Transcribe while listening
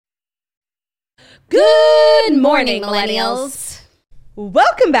Good morning, millennials.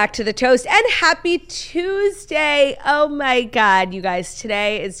 Welcome back to The Toast and happy Tuesday. Oh my God, you guys,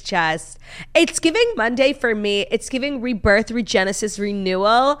 today is just, it's giving Monday for me. It's giving rebirth, regenesis,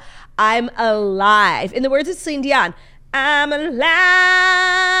 renewal. I'm alive. In the words of Celine Dion, I'm alive.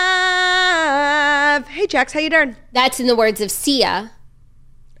 Hey, Jax, how you doing? That's in the words of Sia.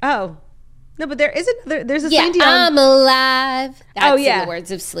 Oh. No, but there's a Celine Dion. I'm alive. That's in the words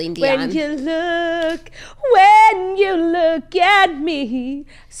of Celine Dion. When you look at me.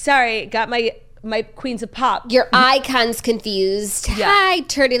 Sorry, got my Queens of Pop. Your icon's confused. Yeah. Hi,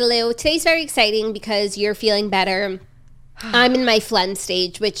 Turtiloo. Today's very exciting because you're feeling better. I'm in my phlegm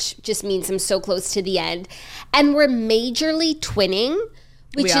stage, which just means I'm so close to the end. And we're majorly twinning,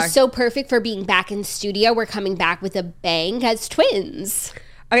 which is so perfect for being back in studio. We're coming back with a bang as twins.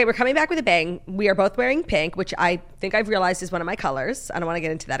 Okay, we're coming back with a bang. We are both wearing pink, which I think I've realized is one of my colors. I don't want to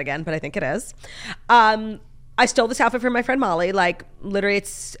get into that again, but I think it is. I stole this outfit from my friend Molly. Like, literally,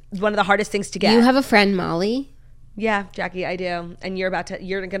 it's one of the hardest things to get. You have a friend, Molly? Yeah, Jackie, I do. And you're going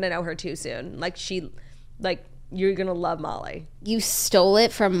to know her too soon. You're going to love Molly. You stole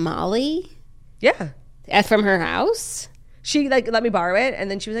it from Molly? Yeah. From her house? She, let me borrow it,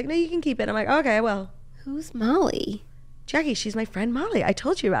 and then she was like, no, you can keep it. I'm like, okay, I will. Who's Molly? Jackie, she's my friend Molly. I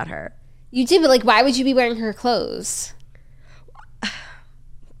told you about her. You did, but why would you be wearing her clothes?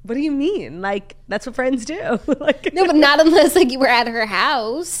 What do you mean? That's what friends do. No, but not unless you were at her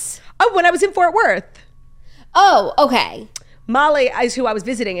house. Oh, when I was in Fort Worth. Oh, okay. Molly is who I was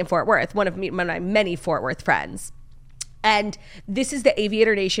visiting in Fort Worth, one of my many Fort Worth friends. And this is the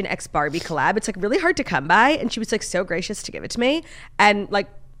Aviator Nation X Barbie collab. It's really hard to come by, and she was so gracious to give it to me, and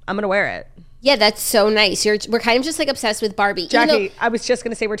I'm gonna wear it. Yeah, that's so nice. We're kind of just obsessed with Barbie. Jackie, I was just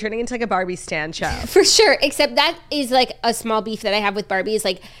gonna say we're turning into a Barbie stan show. For sure, except that is a small beef that I have with Barbie is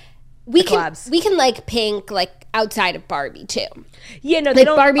we can pink outside of Barbie too. Yeah, no, they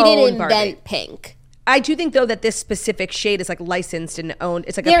don't Barbie own didn't Barbie. invent pink. I do think though that this specific shade is licensed and owned.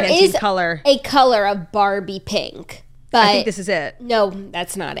 It's There a Pantene is color. a color of Barbie pink, but I think this is it. No,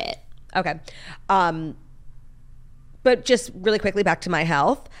 that's not it. Okay. But just really quickly back to my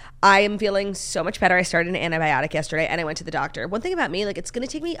health. I am feeling so much better. I started an antibiotic yesterday and I went to the doctor. One thing about me, it's going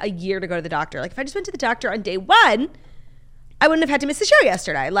to take me a year to go to the doctor. If I just went to the doctor on day one, I wouldn't have had to miss the show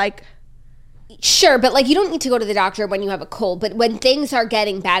yesterday. Sure, but you don't need to go to the doctor when you have a cold. But when things are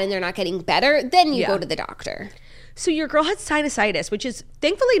getting bad and they're not getting better, then you go to the doctor. So your girl had sinusitis, which is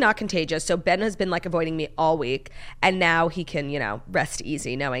thankfully not contagious. So Ben has been avoiding me all week. And now he can, rest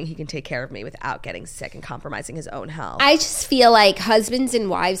easy knowing he can take care of me without getting sick and compromising his own health. I just feel husbands and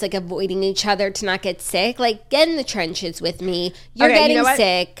wives avoiding each other to not get sick. Get in the trenches with me. You're getting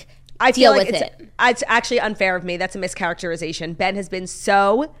sick. I deal feel with it. It's actually unfair of me. That's a mischaracterization. Ben has been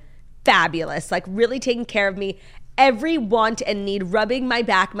so fabulous, really taking care of me. Every want and need, rubbing my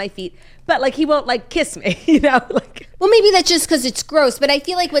back, my feet, but he won't kiss me, Well, maybe that's just because it's gross, but I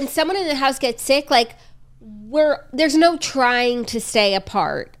feel when someone in the house gets sick, there's no trying to stay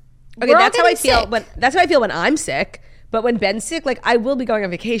apart. Okay, that's how I feel when I'm sick. But when Ben's sick, I will be going on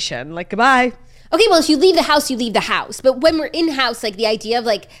vacation. Goodbye. Okay, well, if you leave the house, you leave the house. But when we're in house, the idea of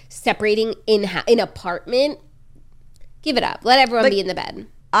separating in apartment, give it up. Let everyone be in the bed.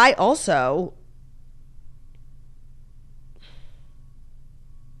 I also.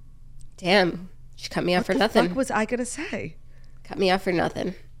 Damn, she cut me off for nothing. What the fuck was I gonna say? Cut me off for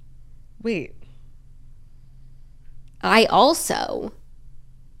nothing. Wait. I also.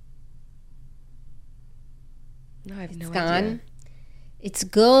 No, I have no gone. idea. It's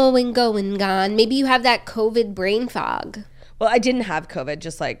going, gone. Maybe you have that COVID brain fog. Well, I didn't have COVID,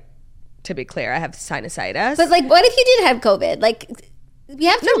 just to be clear. I have sinusitis. But what if you did have COVID? You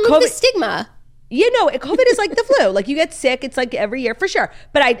have to remove the stigma. Yeah, no, COVID is like the flu. You get sick, it's every year for sure.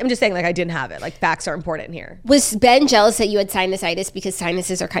 But I'm just saying, I didn't have it. Facts are important here. Was Ben jealous that you had sinusitis because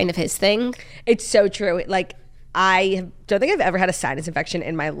sinuses are kind of his thing? It's so true. I don't think I've ever had a sinus infection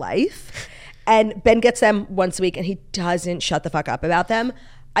in my life. And Ben gets them once a week and he doesn't shut the fuck up about them.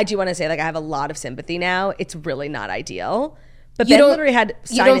 I do want to say, I have a lot of sympathy now. It's really not ideal. But Ben literally had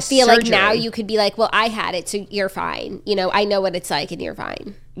sinus You don't feel surgery. now you could be well, I had it, so you're fine. I know what it's like and you're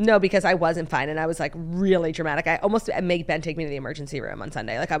fine. No, because I wasn't fine and I was really dramatic. I almost made Ben take me to the emergency room on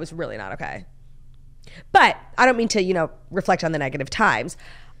Sunday. I was really not okay. But I don't mean to, reflect on the negative times.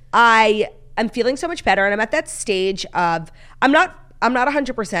 I am feeling so much better and I'm at that stage of, I'm not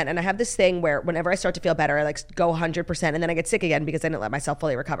 100%, and I have this thing where whenever I start to feel better, I go 100% and then I get sick again because I didn't let myself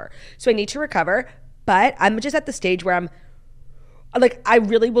fully recover. So I need to recover, but I'm just at the stage where I'm I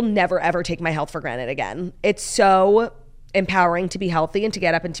really will never ever take my health for granted again. It's so empowering to be healthy and to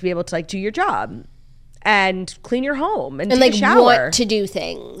get up and to be able to like do your job and clean your home and take like a shower. Want to do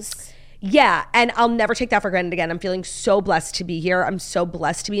things. Yeah, and I'll never take that for granted again. I'm feeling so blessed to be here. I'm so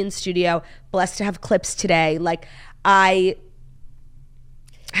blessed to be in studio, blessed to have clips today. Like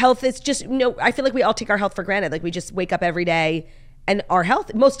health is just, I feel like we all take our health for granted. Like we just wake up every day and our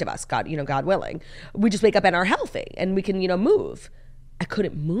health, most of us, God willing, we just wake up and are healthy and we can, move. I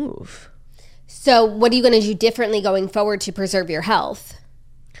couldn't move. So what are you going to do differently going forward to preserve your health?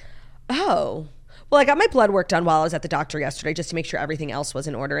 Oh, well, I got my blood work done while I was at the doctor yesterday just to make sure everything else was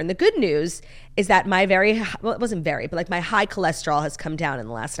in order. And the good news is that my it wasn't very, but like my high cholesterol has come down in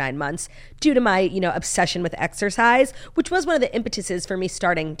the last 9 months due to my, obsession with exercise, which was one of the impetuses for me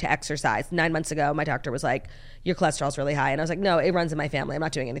starting to exercise. 9 months ago, my doctor was like, your cholesterol's really high. And I was like, no, it runs in my family. I'm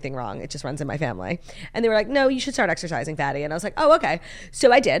not doing anything wrong. It just runs in my family. And they were like, no, you should start exercising, fatty. And I was like, oh, okay.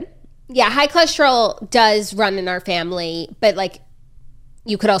 So I did. Yeah, high cholesterol does run in our family, but like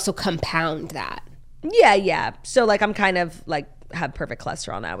you could also compound that. Yeah. So like I'm kind of like have perfect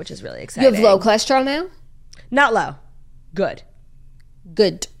cholesterol now, which is really exciting. You have low cholesterol now? Not low. Good.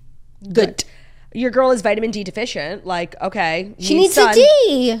 Your girl is vitamin D deficient. Like, okay. She needs a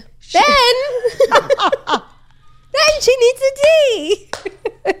D. Then she needs a D.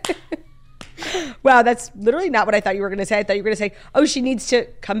 Wow, that's literally not what I thought you were going to say. I thought you were going to say, oh, she needs to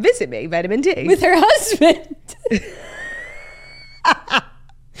come visit me, vitamin D. With her husband.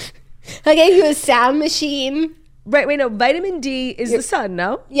 I gave you a sound machine. Right, wait, no, vitamin D is the sun,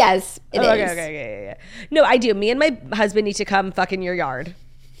 no? Yes, it is. Okay, yeah. No, I do. Me and my husband need to come fuck in your yard.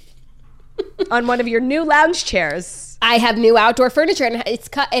 On one of your new lounge chairs. I have new outdoor furniture and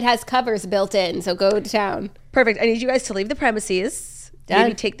it has covers built in, so go to town. Perfect. I need you guys to leave the premises. Done.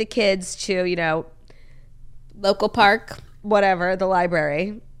 Maybe take the kids to, local park. Whatever, the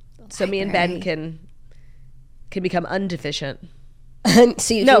library. So me and Ben can become undeficient.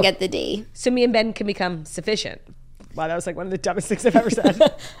 So you can get the D. So me and Ben can become sufficient. Wow, that was like one of the dumbest things I've ever said.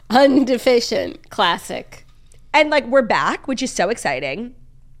 Undeficient. Classic. And like we're back, which is so exciting.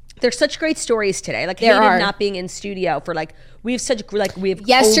 There's such great stories today. Like hated not being in studio for like we have such like we have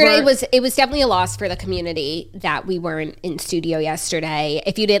yesterday was definitely a loss for the community that we weren't in studio yesterday.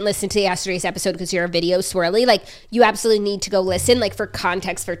 If you didn't listen to yesterday's episode because you're a video swirly, like you absolutely need to go listen like for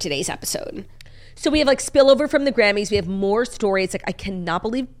context for today's episode. So we have like spillover from the Grammys. We have more stories. Like I cannot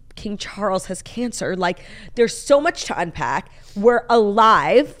believe King Charles has cancer. Like there's so much to unpack. We're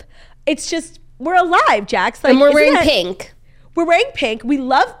alive. It's just we're alive, Jax. Like, and we're wearing pink. We're wearing pink. We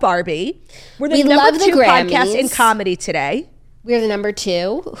love Barbie. We're the number 2 podcast in comedy today. We're the number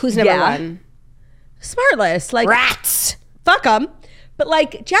 2. Who's number 1? Smartless. Like rats. Fuck them. But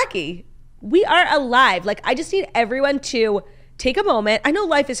like Jackie, we are alive. Like I just need everyone to take a moment. I know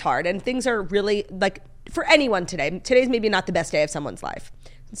life is hard and things are really like for anyone today. Today's maybe not the best day of someone's life.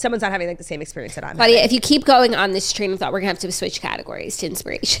 Someone's not having like the same experience that I'm Claudia, having. if you keep going on this train of thought, we're gonna have to switch categories to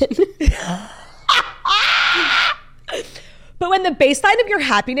inspiration. But when the baseline of your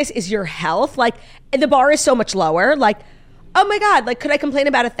happiness is your health, like the bar is so much lower. Like, oh my God, like could I complain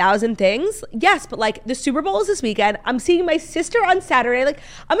about 1,000 things? Yes, but like the Super Bowl is this weekend. I'm seeing my sister on Saturday. Like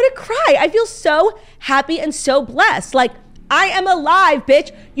I'm gonna cry. I feel so happy and so blessed. Like I am alive, bitch.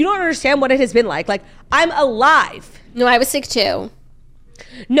 You don't understand what it has been like. Like, I'm alive. No, I was sick too.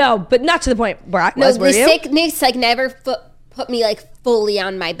 No, but not to the point where I was. No, the sickness like never put me like fully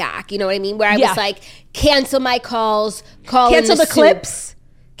on my back. You know what I mean? Where I was like, cancel my calls, cancel the clips.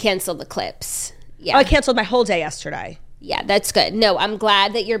 Cancel the clips. Yeah. Oh, I canceled my whole day yesterday. Yeah, that's good. No, I'm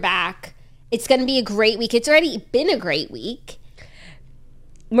glad that you're back. It's going to be a great week. It's already been a great week.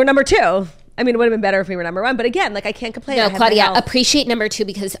 We're number 2. I mean, it would have been better if we were number 1. But again, like I can't complain. No, Claudia, appreciate number 2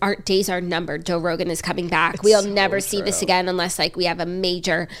 because our days are numbered. Joe Rogan is coming back. We'll never see this again unless like we have a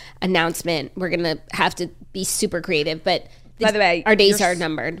major announcement. We're going to have to be super creative. But by the way, our days are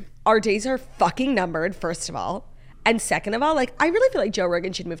numbered. Our days are fucking numbered, first of all. And second of all, like I really feel like Joe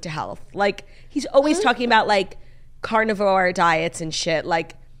Rogan should move to health. Like he's always talking about like carnivore diets and shit.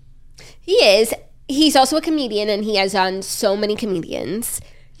 Like he is. He's also a comedian and he has on so many comedians.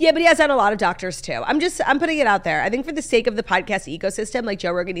 Yeah, but he has on a lot of doctors too. I'm putting it out there. I think for the sake of the podcast ecosystem, like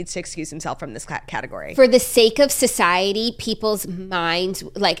Joe Rogan needs to excuse himself from this category. For the sake of society, people's minds,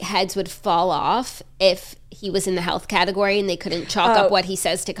 like heads would fall off if he was in the health category and they couldn't chalk up what he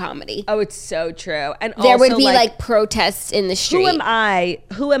says to comedy. Oh, it's so true. And there also, would be like protests in the street. Who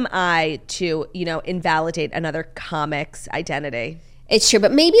am I to, invalidate another comic's identity? It's true,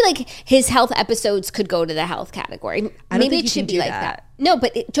 but maybe like his health episodes could go to the health category. Maybe it should be like that. No,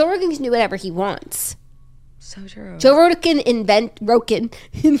 but Joe Rogan can do whatever he wants. So true. Joe Rogan invented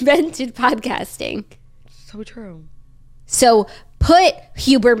podcasting. So true. So put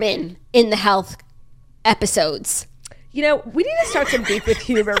Huberman in the health episodes. You know, we need to start some beef with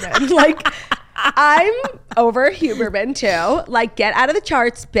Huberman. Like, I'm over Huberman too. Like, get out of the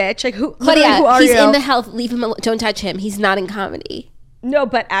charts, bitch. Like, Claudia, who are he's you? in the health. Leave him alone. Don't touch him. He's not in comedy. No,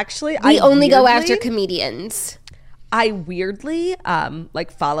 but actually, we only go after comedians. I weirdly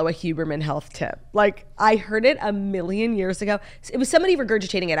like follow a Huberman health tip. Like, I heard it a million years ago. It was somebody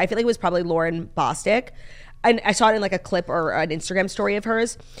regurgitating it. I feel like it was probably Lauren Bostic. And I saw it in like a clip or an Instagram story of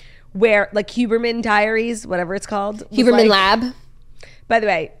hers where like Huberman Diaries, whatever it's called. Huberman Lab. By the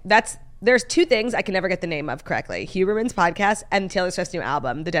way, there's two things I can never get the name of correctly. Huberman's podcast and Taylor Swift's new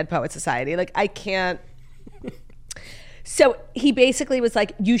album, The Dead Poet Society. Like, I can't. So he basically was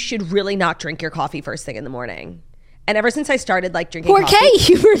like, you should really not drink your coffee first thing in the morning. And ever since I started like drinking coffee. ¿Por qué,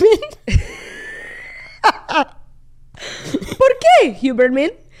 Huberman? ¿Por qué,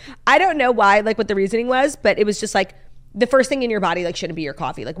 Huberman? I don't know why, like what the reasoning was, but it was just like the first thing in your body like shouldn't be your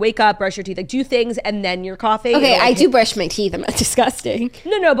coffee. Like, wake up, brush your teeth, like do things and then your coffee. Okay, like, I do brush my teeth. I'm not disgusting.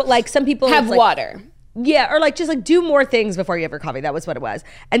 No, but like some people have like, water. Yeah, or like just like do more things before you have your coffee. That was what it was.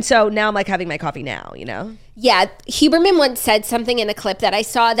 And so now I'm like having my coffee now, you know? Yeah, Huberman once said something in a clip that I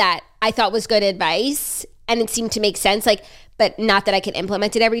saw that I thought was good advice. And it seemed to make sense, like, but not that I can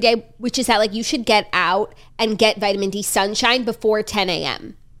implement it every day, which is that like you should get out and get vitamin D sunshine before 10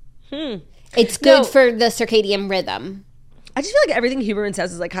 a.m. It's good for the circadian rhythm. I just feel like everything Huberman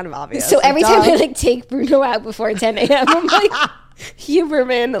says is like kind of obvious. So every time I like take Bruno out before 10 a.m., I'm like,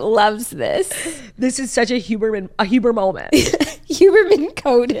 Huberman loves this. This is such a Huber moment. Huberman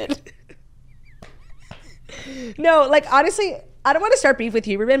coded. No, like honestly, I don't want to start beef with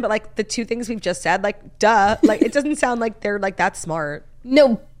Huberman, but like the two things we've just said, like duh, like it doesn't sound like they're like that smart.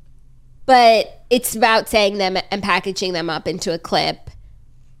 No, but it's about saying them and packaging them up into a clip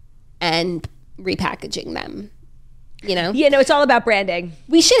and repackaging them, you know? Yeah, no, it's all about branding.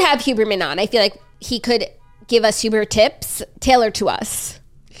 We should have Huberman on. I feel like he could give us Huber tips tailored to us.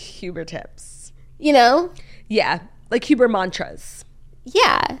 Huber tips. You know? Yeah, like Huber mantras.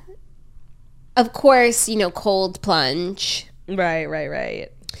 Yeah. Of course, you know, cold plunge. Right.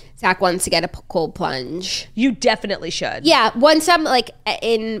 Zach wants to get a cold plunge. You definitely should. Yeah, once I'm like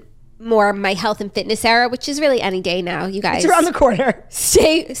in more my health and fitness era, which is really any day now, you guys. It's around the corner.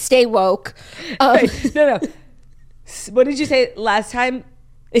 Stay woke. Wait, no. What did you say last time?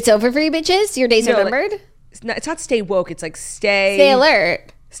 It's over for you bitches? Your days are numbered? Like, it's not stay woke. It's like stay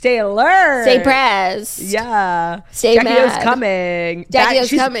alert. Stay alert. Stay pressed. Yeah. Stay Jackie mad. O's coming. Jackie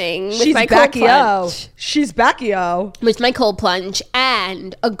O's coming with she's my cold plunge. She's Backy-O. With my cold plunge.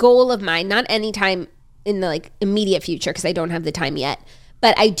 And a goal of mine, not anytime in the like immediate future because I don't have the time yet,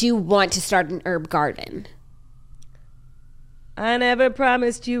 but I do want to start an herb garden. I never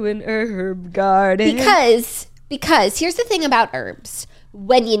promised you an herb garden. Because here's the thing about herbs.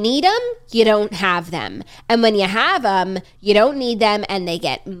 When you need them, you don't have them. And when you have them, you don't need them and they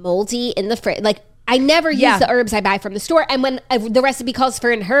get moldy in the fridge. Like, I never use the herbs I buy from the store. And when the recipe calls for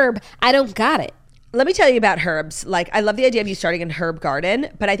an herb, I don't got it. Let me tell you about herbs. Like, I love the idea of you starting an herb garden,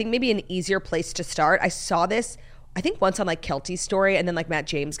 but I think maybe an easier place to start. I saw this, I think once on like Kelty's story, and then like Matt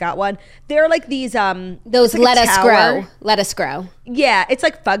James got one. They're like these those like let us grow. Yeah, it's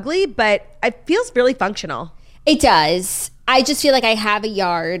like fugly, but it feels really functional. It does. I just feel like I have a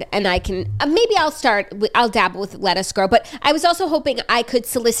yard and I can, maybe I'll dabble with let us grow. But I was also hoping I could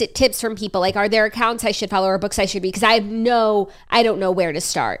solicit tips from people. Like, are there accounts I should follow or books I should read? Because I don't know where to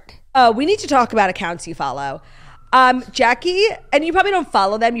start. Oh, we need to talk about accounts you follow. Jackie, and you probably don't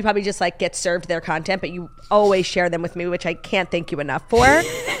follow them. You probably just like get served their content, but you always share them with me, which I can't thank you enough for.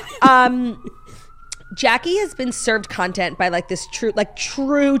 Jackie has been served content by like this true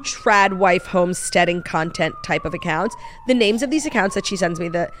trad wife homesteading content type of accounts. The names of these accounts that she sends me,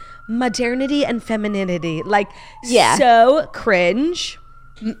 the modernity and femininity, like so cringe.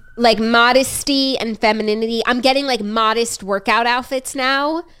 Like modesty and femininity. I'm getting like modest workout outfits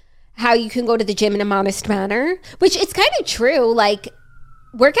now. How you can go to the gym in a modest manner, which it's kind of true. Like,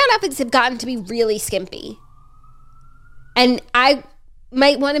 workout outfits have gotten to be really skimpy. And I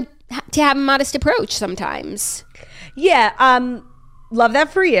might want to have a modest approach sometimes. Yeah, love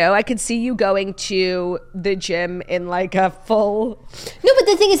that for you. I could see you going to the gym in like a full... No, but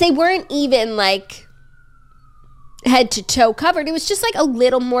the thing is, they weren't even like head to toe covered. It was just like a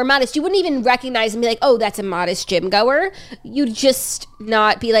little more modest. You wouldn't even recognize and be like, oh, that's a modest gym goer. You'd just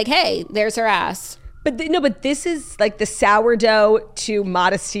not be like, hey, there's her ass. But but this is like the sourdough to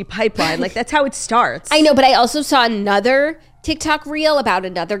modesty pipeline. Like, that's how it starts. I know, but I also saw another TikTok reel about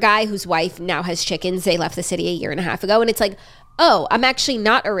another guy whose wife now has chickens. They left the city a year and a half ago. And it's like, oh, I'm actually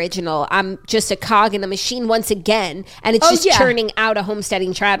not original. I'm just a cog in a machine once again. And it's just churning out a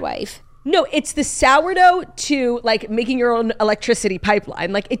homesteading tradwife. No, it's the sourdough to like making your own electricity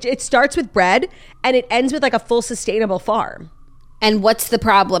pipeline. Like it starts with bread and it ends with like a full sustainable farm. And what's the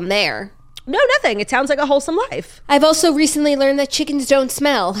problem there? No, nothing. It sounds like a wholesome life. I've also recently learned that chickens don't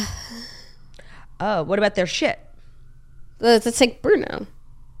smell. Oh, what about their shit? That's like Bruno.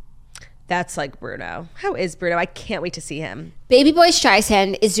 That's like Bruno. How is Bruno? I can't wait to see him. Baby boy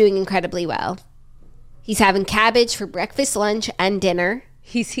Streisand is doing incredibly well. He's having cabbage for breakfast, lunch, and dinner.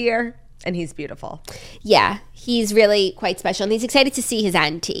 He's here and he's beautiful. Yeah, he's really quite special. And he's excited to see his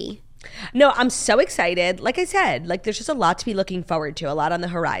auntie. No, I'm so excited. Like I said, like there's just a lot to be looking forward to, a lot on the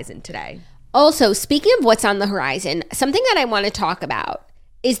horizon today. Also, speaking of what's on the horizon, something that I want to talk about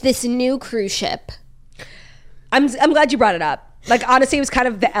is this new cruise ship. I'm glad you brought it up. Like, honestly, it was kind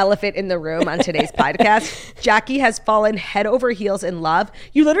of the elephant in the room on today's podcast. Jackie has fallen head over heels in love.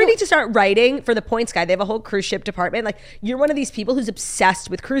 You literally need to start writing for the Points Guy. They have a whole cruise ship department. Like, you're one of these people who's obsessed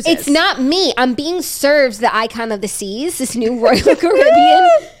with cruises. It's not me. I'm being served the Icon of the Seas, this new Royal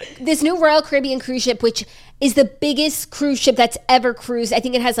Caribbean cruise ship, which is the biggest cruise ship that's ever cruised. I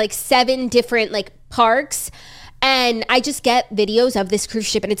think it has like 7 different like parks. And I just get videos of this cruise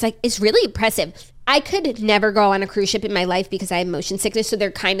ship and it's like, it's really impressive. I could never go on a cruise ship in my life because I have motion sickness. So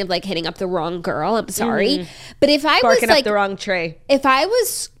they're kind of like hitting up the wrong girl. I'm sorry. But if I was like, up the wrong tree. If I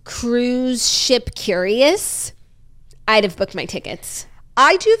was cruise ship curious, I'd have booked my tickets.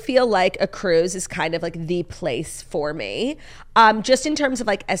 I do feel like a cruise is kind of like the place for me. Just in terms of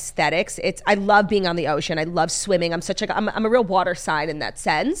like aesthetics, I love being on the ocean. I love swimming. I'm a real water sign in that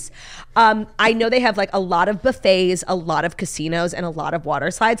sense. I know they have like a lot of buffets, a lot of casinos, and a lot of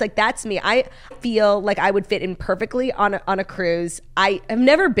water slides. Like that's me. I feel like I would fit in perfectly on a cruise. I have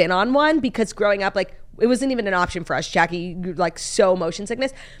never been on one because growing up, like it wasn't even an option for us. Jackie, like so motion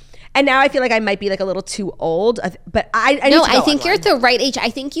sickness. And now I feel like I might be like a little too old, but I think you're at the right age. I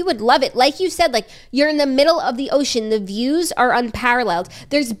think you would love it. Like you said, like you're in the middle of the ocean. The views are unparalleled.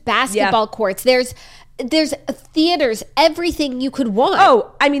 There's basketball courts. There's theaters, everything you could want.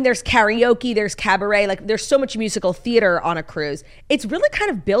 Oh, I mean, there's karaoke, there's cabaret. Like there's so much musical theater on a cruise. It's really kind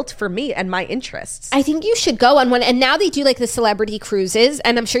of built for me and my interests. I think you should go on one. And now they do like the celebrity cruises.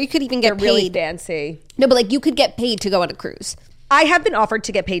 And I'm sure you could even get paid. Really fancy. No, but like you could get paid to go on a cruise. I have been offered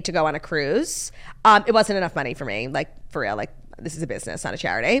to get paid to go on a cruise. It wasn't enough money for me, like for real. Like this is a business, not a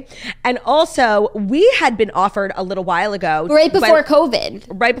charity. And also, we had been offered a little while ago, right before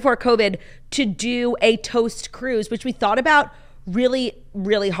COVID, to do a toast cruise, which we thought about really,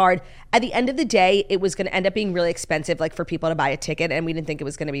 really hard. At the end of the day, it was going to end up being really expensive, like for people to buy a ticket, and we didn't think it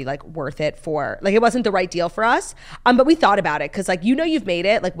was going to be like worth it for, like it wasn't the right deal for us. But we thought about it because, like, you know, you've made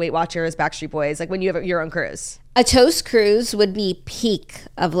it, like Weight Watchers, Backstreet Boys, like when you have your own cruise. A toast cruise would be peak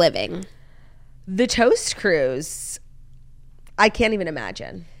of living. The toast cruise, I can't even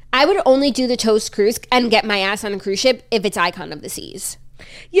imagine. I would only do the toast cruise and get my ass on a cruise ship if it's Icon of the Seas.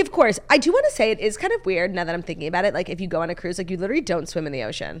 Yeah, of course. I do want to say it is kind of weird now that I'm thinking about it. Like if you go on a cruise, like you literally don't swim in the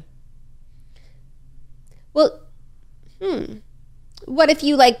ocean. Well, what if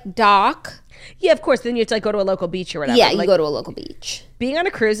you like dock? Yeah, of course. Then you have to like go to a local beach or whatever. Yeah, you like, go to a local beach. Being on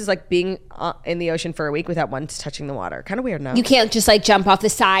a cruise is like being in the ocean for a week without once touching the water. Kind of weird, no? You can't just like jump off the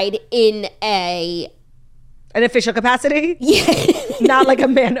side in an official capacity? Yeah. Not like a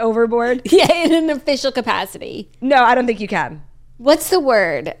man overboard? Yeah, in an official capacity. No, I don't think you can. What's the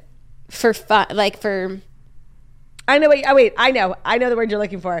word for fun? Like for... I know. Wait. I know the word you're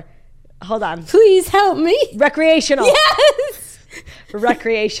looking for. Hold on. Please help me. Recreational. Yes.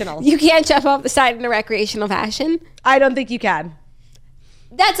 Recreational. You can't jump off the side in a recreational fashion? I don't think you can.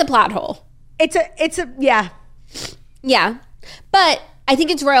 That's a plot hole. It's a yeah. Yeah. But I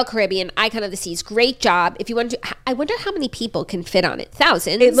think it's Royal Caribbean, Icon of the Seas. Great job. If you want to, I wonder how many people can fit on it.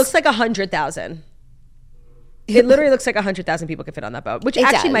 Thousands. It looks like 100,000. It literally looks like 100,000 people could fit on that boat, which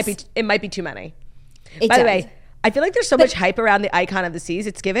might be too many. By the way, I feel like there's so much hype around the Icon of the Seas.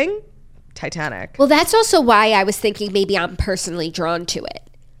 It's giving Titanic. Well, that's also why I was thinking maybe I'm personally drawn to it.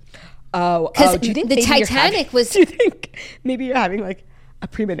 Because do you think the Titanic was... Do you think maybe you're having like a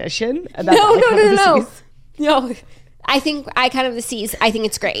premonition about the Icon of the Seas? No. I think Icon of the Seas, I think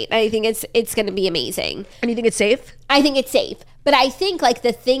it's great. I think it's going to be amazing. And you think it's safe? I think it's safe. But I think like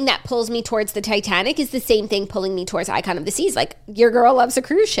the thing that pulls me towards the Titanic is the same thing pulling me towards Icon of the Seas. Like your girl loves a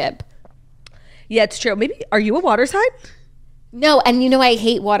cruise ship. Yeah, it's true. Maybe, are you a water sign? No, and you know I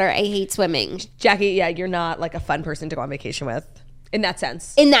hate water. I hate swimming. Jackie, yeah, you're not like a fun person to go on vacation with in that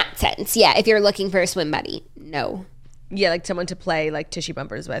sense. In that sense, yeah. If you're looking for a swim buddy, no. Yeah, like someone to play like tushy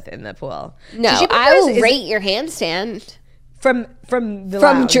bumpers with in the pool. No, I will rate your handstand. from the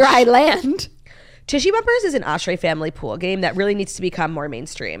lounge. dry land. Tushy Bumpers is an Ashray family pool game that really needs to become more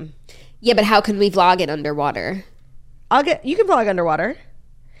mainstream. Yeah, but how can we vlog it underwater? You can vlog underwater.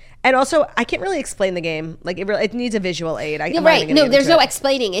 And also, I can't really explain the game. Like, it needs a visual aid. You're right. No, there's no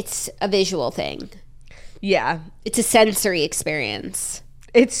explaining. It's a visual thing. Yeah. It's a sensory experience.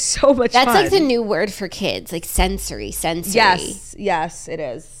 It's so much fun. That's like the new word for kids, like sensory. Yes, it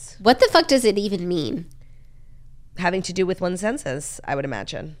is. What the fuck does it even mean? Having to do with one's senses, I would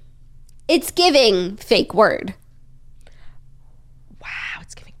imagine. It's giving fake word. Wow,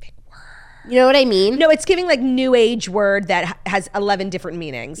 it's giving fake word. You know what I mean? No, it's giving like new age word that has 11 different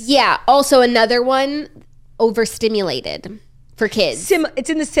meanings. Yeah. Also another one, overstimulated for kids. It's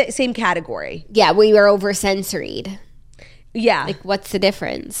in the same category. Yeah, we were oversensoried. Yeah. Like, what's the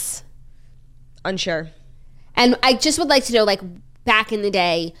difference? Unsure. And I just would like to know, like, back in the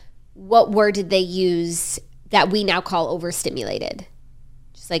day, what word did they use that we now call overstimulated?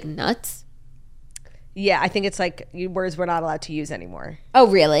 Just like nuts? Yeah, I think it's like words we're not allowed to use anymore. Oh,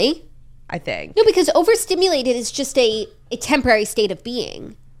 really? I think. No, because overstimulated is just a temporary state of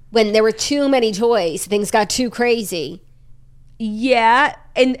being. When there were too many toys, things got too crazy. Yeah,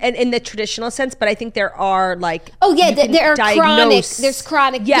 in the traditional sense, but I think there are like... Oh, yeah, there are chronic. There's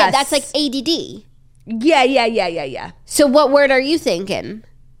chronic. Yes. Yeah, that's like ADD. Yeah. So what word are you thinking?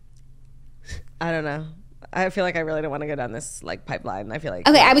 I don't know. I feel like I really don't want to go down this like pipeline. I feel like...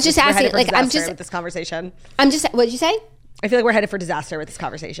 Okay, I was just asking, like, I'm just... with this conversation. What did you say? I feel like we're headed for disaster with this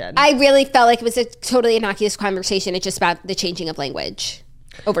conversation. I really felt like it was a totally innocuous conversation. It's just about the changing of language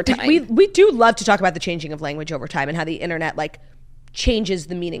over time. We do love to talk about the changing of language over time and how the internet like changes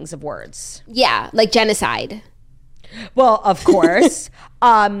the meanings of words. Yeah, like genocide. Well, of course.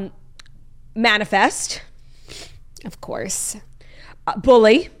 Manifest. Of course.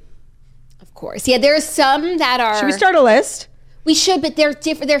 Bully. Of course. Yeah, there's some that are... Should we start a list? We should, but they're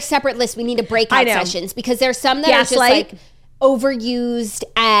different. They're separate lists. We need to breakout sessions because there's some that are just like overused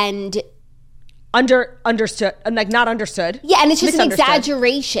and... understood, like not understood. Yeah, and it's just an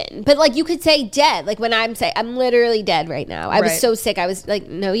exaggeration. But like you could say dead. Like when I'm saying I'm literally dead right now. I was so sick. I was like,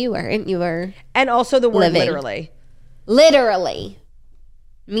 no, you weren't. You were. And also the word living. literally. Literally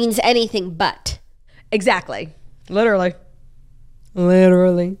means anything but. Exactly. Literally.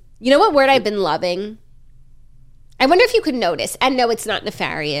 You know what word I've been loving? I wonder if you could notice. And no, it's not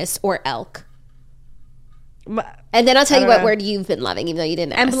nefarious or elk. And then I'll tell you what word you've been loving, even though you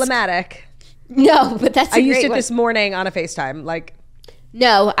didn't ask. Emblematic. No, but that's I used it this morning on a FaceTime. Like,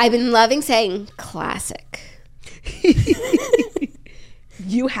 no, I've been loving saying classic.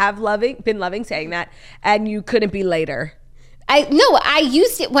 You have been loving saying that, and you couldn't be later. I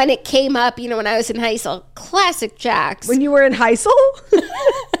used it when it came up, when I was in high school. Classic Jacks. When you were in high school?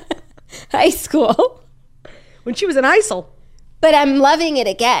 High school. When she was in high school. But I'm loving it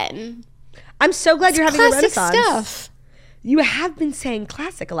again. I'm so glad you're having a renaissance. Stuff. You have been saying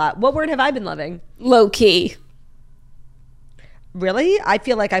classic a lot. What word have I been loving? Low key. Really? I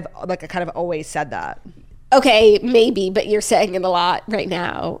feel like I kind of always said that. Okay, maybe, but you're saying it a lot right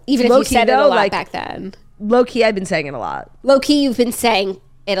now. Even if you said it a lot back then. Low key, I've been saying it a lot. Low key, you've been saying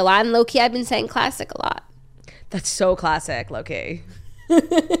it a lot, and low key, I've been saying classic a lot. That's so classic, low key.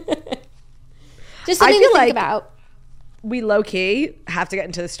 Just something to think about. We low key have to get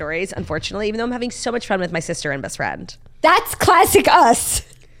into the stories, unfortunately, even though I'm having so much fun with my sister and best friend. That's classic us.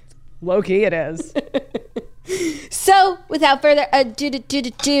 Low key, it is. So, without further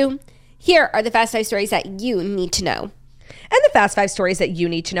ado, here are the Fast 5 stories that you need to know. And the Fast 5 stories that you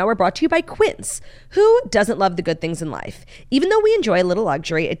need to know are brought to you by Quince. Who doesn't love the good things in life? Even though we enjoy a little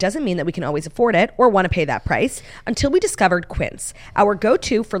luxury, it doesn't mean that we can always afford it or want to pay that price until we discovered Quince, our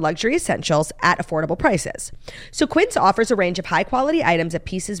go-to for luxury essentials at affordable prices. So Quince offers a range of high-quality items at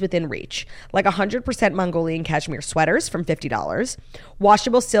pieces within reach, like 100% Mongolian cashmere sweaters from $50,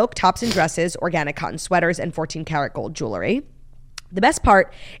 washable silk tops and dresses, organic cotton sweaters, and 14-karat gold jewelry. The best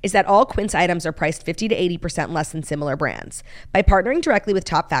part is that all Quince items are priced 50 to 80% less than similar brands. By partnering directly with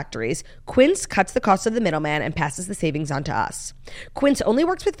top factories, Quince cuts the cost of the middleman and passes the savings on to us. Quince only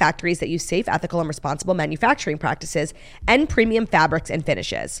works with factories that use safe, ethical, and responsible manufacturing practices and premium fabrics and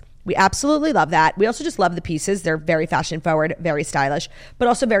finishes. We absolutely love that. We also just love the pieces. They're very fashion forward, very stylish, but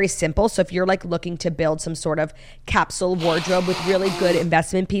also very simple. So if you're like looking to build some sort of capsule wardrobe with really good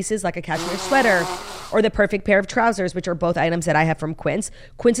investment pieces like a cashmere sweater or the perfect pair of trousers, which are both items that I have from Quince,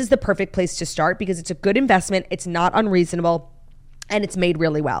 Quince is the perfect place to start because it's a good investment. It's not unreasonable and it's made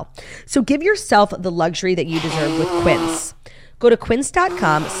really well. So give yourself the luxury that you deserve with Quince. Go to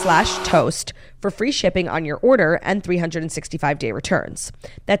quince.com/toast for free shipping on your order and 365-day returns.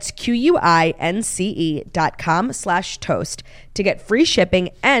 That's QUINCE.com/toast to get free shipping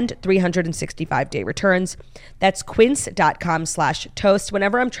and 365-day returns. That's quince.com/toast.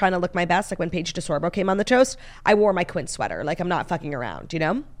 Whenever I'm trying to look my best, like when Paige DeSorbo came on the Toast, I wore my Quince sweater. Like, I'm not fucking around, you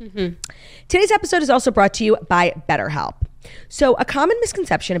know? Mm-hmm. Today's episode is also brought to you by BetterHelp. So a common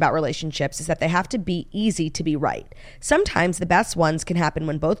misconception about relationships is that they have to be easy to be right. Sometimes the best ones can happen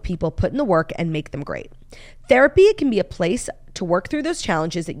when both people put in the work and make them great. Therapy can be a place to work through those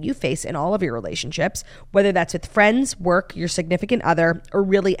challenges that you face in all of your relationships, whether that's with friends, work, your significant other, or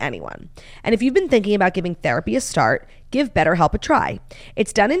really anyone. And if you've been thinking about giving therapy a start, give BetterHelp a try.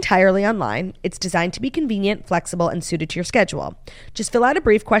 It's done entirely online. It's designed to be convenient, flexible, and suited to your schedule. Just fill out a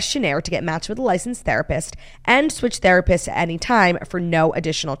brief questionnaire to get matched with a licensed therapist and switch therapists at any time for no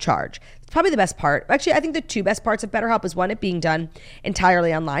additional charge. It's probably the best part. Actually, I think the two best parts of BetterHelp is one, it being done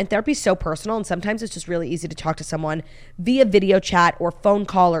entirely online. Therapy is so personal, and sometimes it's just really easy to talk to someone via video chat or phone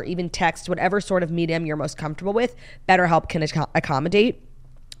call or even text, whatever sort of medium you're most comfortable with. BetterHelp can accommodate.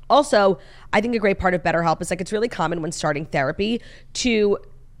 Also, I think a great part of BetterHelp is like it's really common when starting therapy to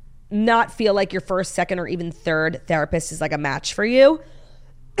not feel like your first, second, or even third therapist is like a match for you.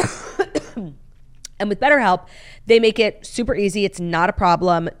 And with BetterHelp, they make it super easy. It's not a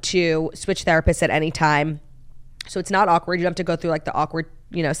problem to switch therapists at any time. So it's not awkward. You don't have to go through like the awkward,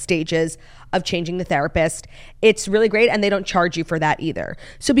 stages of changing the therapist. It's really great, and they don't charge you for that either.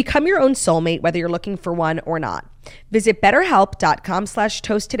 So become your own soulmate, whether you're looking for one or not. Visit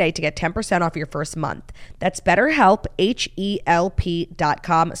betterhelp.com/toast today to get 10% off your first month. That's BetterHelp,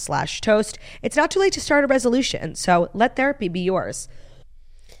 HELP.com/toast. It's not too late to start a resolution, so let therapy be yours.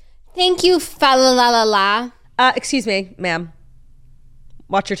 Thank you, fa la la la la. Excuse me, ma'am.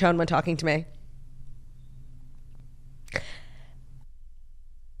 Watch your tone when talking to me.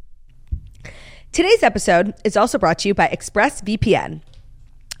 Today's episode is also brought to you by ExpressVPN.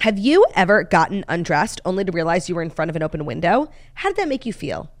 Have you ever gotten undressed only to realize you were in front of an open window? How did that make you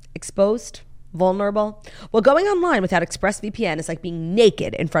feel? Exposed? Vulnerable? Well, going online without ExpressVPN is like being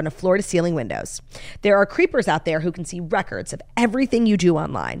naked in front of floor-to-ceiling windows. There are creepers out there who can see records of everything you do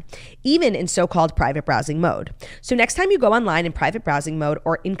online, even in so-called private browsing mode. So next time you go online in private browsing mode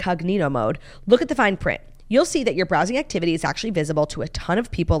or incognito mode, look at the fine print. You'll see that your browsing activity is actually visible to a ton of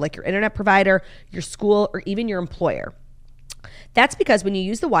people like your internet provider, your school, or even your employer. That's because when you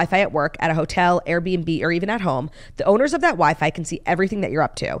use the Wi-Fi at work, at a hotel, Airbnb, or even at home, the owners of that Wi-Fi can see everything that you're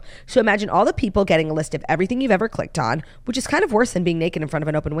up to. So imagine all the people getting a list of everything you've ever clicked on, which is kind of worse than being naked in front of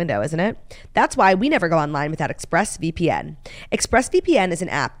an open window, isn't it? That's why we never go online without ExpressVPN. ExpressVPN is an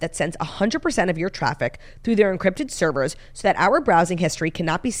app that sends 100% of your traffic through their encrypted servers so that our browsing history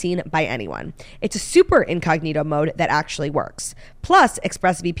cannot be seen by anyone. It's a super incognito mode that actually works. Plus,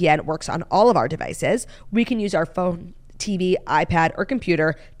 ExpressVPN works on all of our devices. We can use our phone, TV, iPad, or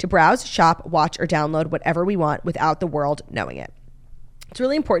computer to browse, shop, watch, or download whatever we want without the world knowing it. It's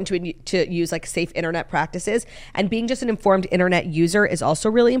really important to use like safe internet practices, and being just an informed internet user is also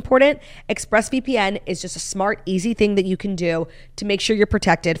really important. ExpressVPN is just a smart, easy thing that you can do to make sure you're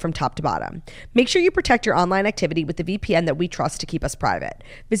protected from top to bottom. Make sure you protect your online activity with the VPN that we trust to keep us private.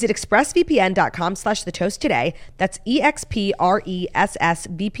 Visit expressvpn.com/thetoast today. That's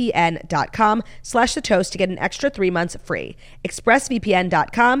expressvpn.com/thetoast to get an extra 3 months free.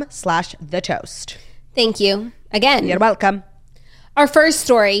 expressvpn.com/thetoast. Thank you again. You're welcome. Our first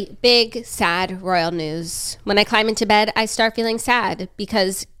story, big, sad royal news. When I climb into bed, I start feeling sad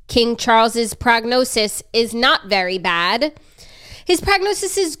because King Charles's prognosis is not very bad. His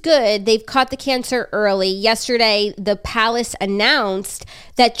prognosis is good. They've caught the cancer early. Yesterday, the palace announced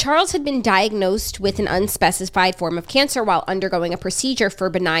that Charles had been diagnosed with an unspecified form of cancer while undergoing a procedure for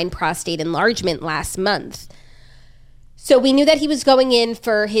benign prostate enlargement last month. So we knew that he was going in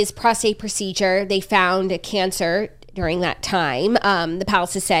for his prostate procedure. They found a cancer during that time. The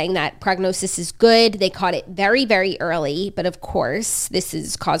palace is saying that prognosis is good. They caught it very, very early. But of course, this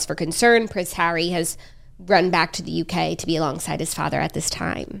is cause for concern. Prince Harry has run back to the UK to be alongside his father at this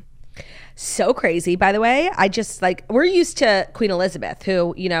time. So crazy, by the way. We're used to Queen Elizabeth,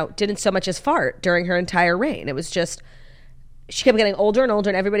 who, didn't so much as fart during her entire reign. It was just, she kept getting older and older,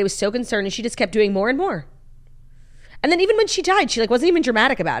 and everybody was so concerned, and she just kept doing more and more. And then even when she died, she wasn't even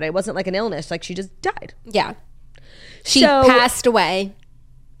dramatic about it. It wasn't like an illness. She just died. Yeah. She passed away.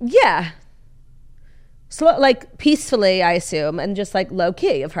 Yeah. So, peacefully, I assume, and just, low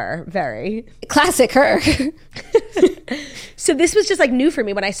key of her. Very. Classic her. So this was just, new for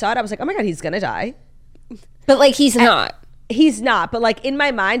me. When I saw it, I was like, oh my God, he's going to die. But, he's not. He's not, but like in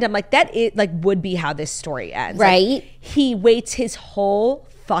my mind, I'm like, that it like would be how this story ends. Right. Like, he waits his whole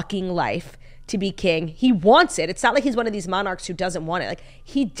fucking life to be king. He wants it. It's not like he's one of these monarchs who doesn't want it. Like,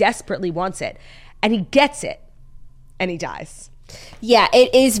 he desperately wants it, and he gets it, and he dies. Yeah,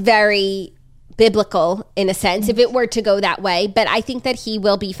 it is very biblical in a sense if it were to go that way, but I think that he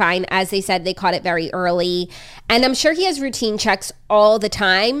will be fine. As they said, they caught it very early, and I'm sure he has routine checks all the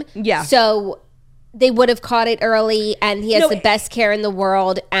time. Yeah. So they would have caught it early, and he has the best care in the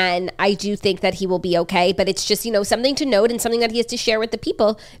world, and I do think that he will be okay, but it's just, something to note and something that he has to share with the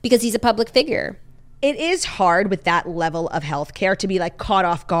people because he's a public figure. It is hard with that level of healthcare to be like caught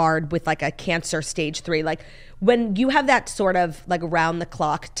off guard with like a cancer stage 3. Like, when you have that sort of like round the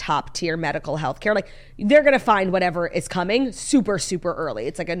clock top tier medical healthcare, like they're going to find whatever is coming super, super early.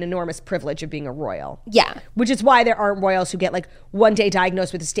 It's like an enormous privilege of being a royal. Yeah. Which is why there aren't royals who get like one day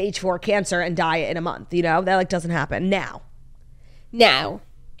diagnosed with a stage 4 cancer and die in a month. That like doesn't happen now.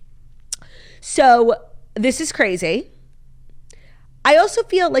 So this is crazy. I also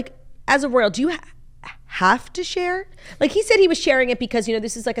feel like as a royal, do you have to share? Like, he said he was sharing it because,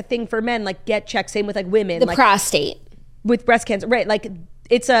 this is like a thing for men, like get checked, same with like women. The like, prostate. With breast cancer, right? Like,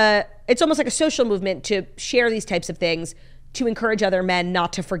 it's almost like a social movement to share these types of things to encourage other men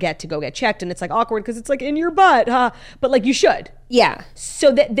not to forget to go get checked. And it's like awkward because it's like in your butt, huh? But like you should. Yeah.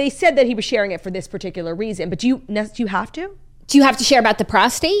 So that they said that he was sharing it for this particular reason. But do you have to? Do you have to share about the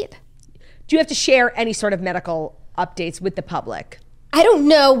prostate? Do you have to share any sort of medical updates with the public? I don't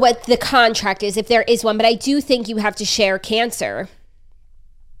know what the contract is, if there is one, but I do think you have to share cancer.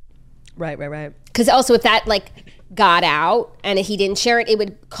 Right. Because also if that like got out and if he didn't share it, it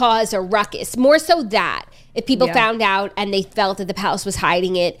would cause a ruckus. More so that if people found out and they felt that the palace was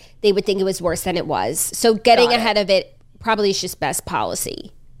hiding it, they would think it was worse than it was. So getting ahead of it probably is just best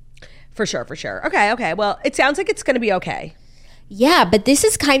policy. For sure. Okay. Well, it sounds like it's going to be okay. Yeah, but this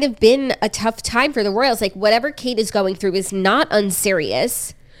has kind of been a tough time for the royals. Like, whatever Kate is going through is not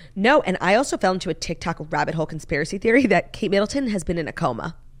unserious. No, and I also fell into a TikTok rabbit hole conspiracy theory that Kate Middleton has been in a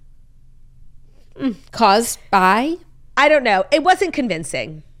coma. Caused by? I don't know. It wasn't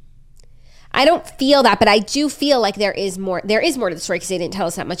convincing. I don't feel that, but I do feel like there is more to the story because they didn't tell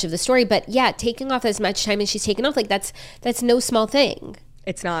us that much of the story. But yeah, taking off as much time as she's taken off, like that's no small thing.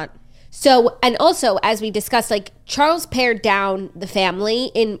 It's not. So, and also, as we discussed, like Charles pared down the family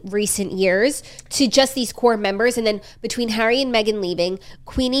in recent years to just these core members. And then between Harry and Meghan leaving,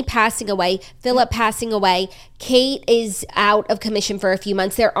 Queenie passing away, Philip passing away, Kate is out of commission for a few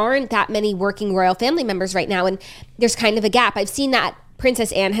months. There aren't that many working royal family members right now. And there's kind of a gap. I've seen that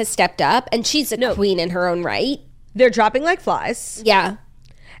Princess Anne has stepped up and she's a queen in her own right. They're dropping like flies. Yeah.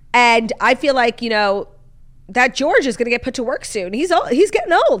 And I feel like, that George is going to get put to work soon. He's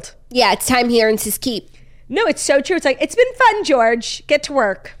getting old. Yeah, it's time he earns his keep. No, it's so true. It's like, it's been fun, George. Get to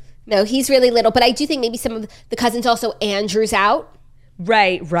work. No, he's really little. But I do think maybe some of the cousins also, Andrew's out.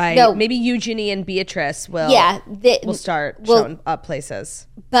 Right. No. Maybe Eugenie and Beatrice will start showing up places.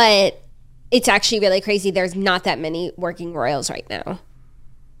 But it's actually really crazy. There's not that many working royals right now.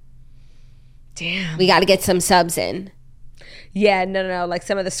 Damn. We got to get some subs in. Yeah, no, like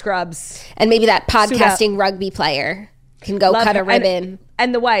some of the scrubs. And maybe that podcasting rugby player can go cut a ribbon.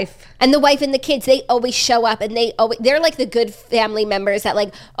 And the wife. And the wife and the kids, they always show up and they're like the good family members that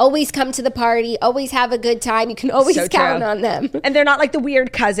like always come to the party, always have a good time. You can always count on them. And they're not like the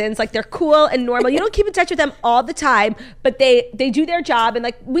weird cousins. Like they're cool and normal. You don't keep in touch with them all the time, but they do their job and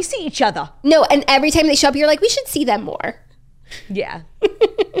like we see each other. No, and every time they show up, you're like, we should see them more. Yeah.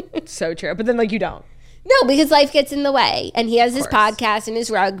 So true. But then like you don't. No, because life gets in the way. And he has his podcast and his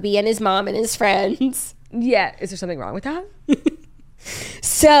rugby and his mom and his friends. Yeah. Is there something wrong with that?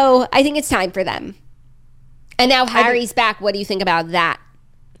 So I think it's time for them. And now Harry's back. What do you think about that?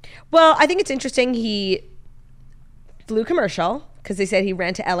 Well, I think it's interesting. He flew commercial because they said he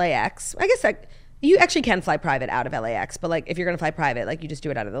ran to LAX. I guess like you actually can fly private out of LAX, but like if you're going to fly private, like you just do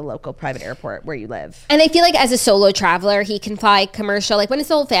it out of the local private airport where you live. And I feel like as a solo traveler, he can fly commercial. Like when it's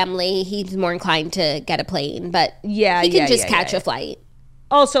the whole family, he's more inclined to get a plane, but he can just catch a flight.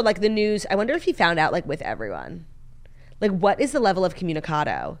 Also, like the news, I wonder if he found out like with everyone. Like what is the level of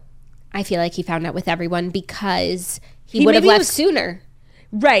communicado? I feel like he found out with everyone because he would have left sooner.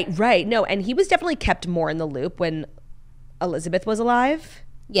 Right. No, and he was definitely kept more in the loop when Elizabeth was alive.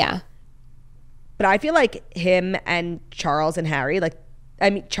 Yeah. But I feel like him and Charles and Harry,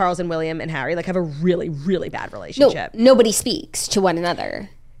 Charles and William and Harry, like have a really, really bad relationship. No, nobody speaks to one another.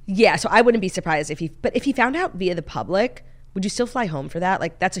 Yeah, so I wouldn't be surprised if he found out via the public, would you still fly home for that?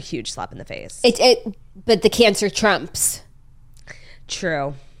 Like that's a huge slap in the face. But the cancer trumps.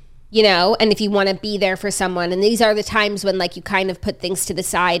 True. you know, and if you want to be there for someone, and these are the times when like you kind of put things to the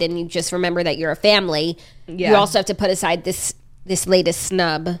side and you just remember that you're a family. You also have to put aside this latest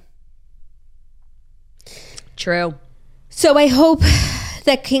snub. True. So I hope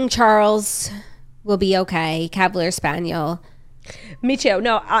that King Charles will be okay. Cavalier Spaniel. Me too.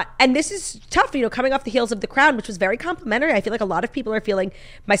 No, and this is tough, you know, coming off the heels of The Crown, which was very complimentary. I feel like a lot of people are feeling,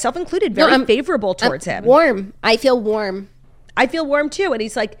 myself included, very favorable towards him. Warm. I feel warm. I feel warm too. And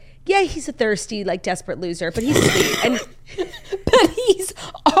he's like, yeah, he's a thirsty, like desperate loser, but he's sweet. And but he's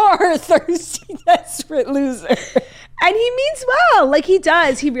our thirsty, desperate loser. And he means well. Like he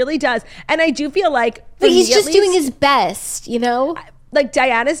does. He really does. And I do feel like, but he's just doing his best, you know? Like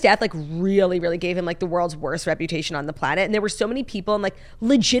Diana's death, like really, really gave him like the world's worst reputation on the planet. And there were so many people and like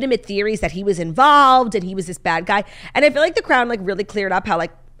legitimate theories that he was involved and he was this bad guy. And I feel like The Crown like really cleared up how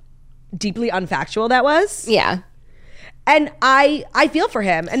like deeply unfactual that was. Yeah. And I feel for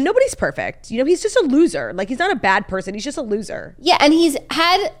him, and nobody's perfect. You know, he's just a loser. Like, he's not a bad person. He's just a loser. Yeah, and he's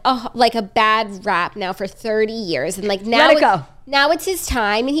had a bad rap now for 30 years. And like now, let it go. Now it's his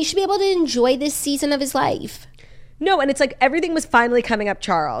time, and he should be able to enjoy this season of his life. No, and it's like everything was finally coming up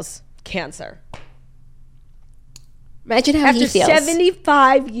Charles. Cancer. Imagine how he feels. After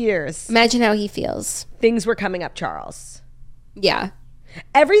 75 years. Imagine how he feels. Things were coming up Charles. Yeah.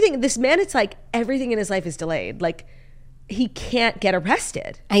 Everything, this man, it's like everything in his life is delayed. Like, he can't get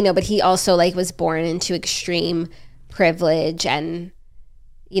arrested. I know, but he also like was born into extreme privilege and,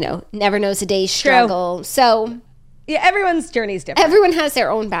 you know, never knows a day's struggle. True. So yeah, everyone's journey is different. Everyone has their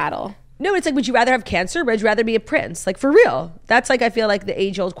own battle. No, it's like, would you rather have cancer or would you rather be a prince? Like, for real. That's like, I feel like the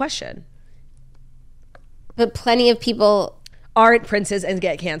age-old question. But plenty of people aren't princes and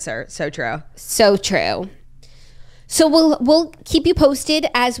get cancer. So true. So true. So we'll keep you posted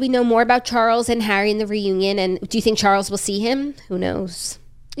as we know more about Charles and Harry in the reunion. And do you think Charles will see him? Who knows?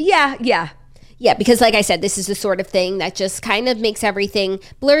 Yeah. Yeah, because like I said, this is the sort of thing that just kind of makes everything,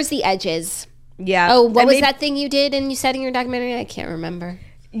 blurs the edges. Yeah. Oh, what was that thing you did and you said in your documentary? I can't remember.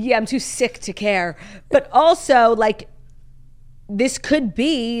 Yeah, I'm too sick to care. But also, like, this could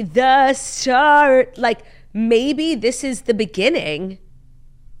be the start. Like, maybe this is the beginning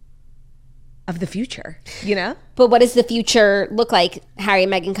of the future, you know? But what does the future look like? Harry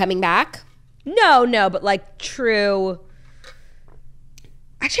and Meghan coming back? No, but like true.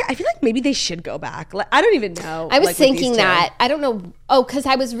 Actually, I feel like maybe they should go back. Like, I don't even know. I was thinking that. I don't know. Oh, because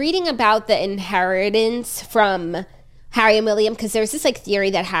I was reading about the inheritance from Harry and William, because there's this like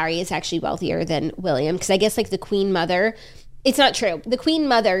theory that Harry is actually wealthier than William, because I guess like the Queen Mother, it's not true. The Queen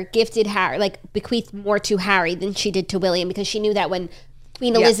Mother gifted Harry, like bequeathed more to Harry than she did to William, because she knew that when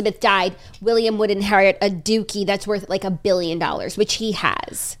Queen Elizabeth died, William would inherit a Dookie that's worth like $1 billion, which he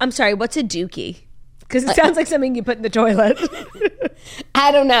has. I'm sorry, what's a Dookie? Because it sounds like something you put in the toilet.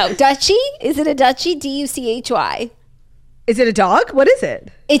 I don't know. Duchy? Is it a duchy? D-U-C-H-Y. Is it a dog? What is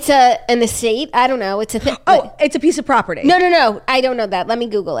it? It's an estate. I don't know. It's a thing. Oh, it's a piece of property. No. I don't know that. Let me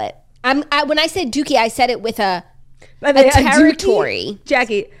Google it. When I said Dookie, I said it with a territory. Dookie,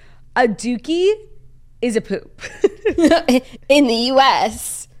 Jackie, a Dookie is a poop. In the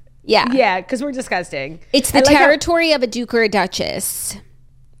U.S. Yeah. Yeah, because we're disgusting. It's the territory of a duke or a duchess.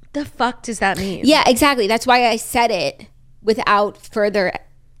 The fuck does that mean? Yeah, exactly. That's why I said it without further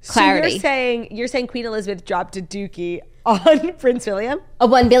clarity. So you're saying Queen Elizabeth dropped a Dookie on Prince William? A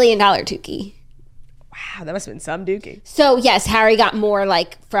 $1 billion Dookie. Wow, that must have been some Dookie. So yes, Harry got more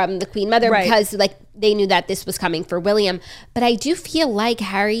like from the Queen Mother, right, because like they knew that this was coming for William. But I do feel like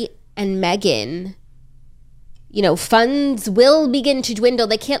Harry and Meghan, you know, funds will begin to dwindle.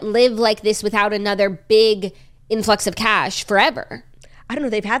 They can't live like this without another big influx of cash forever. I don't know.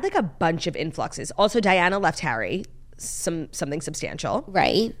 They've had like a bunch of influxes. Also, Diana left Harry something substantial.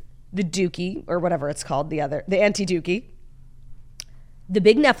 Right. The Dookie, or whatever it's called, the anti-Dookie. The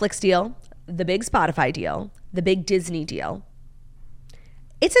big Netflix deal, the big Spotify deal, the big Disney deal.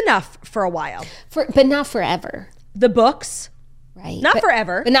 It's enough for a while. But not forever. The books. Right. Not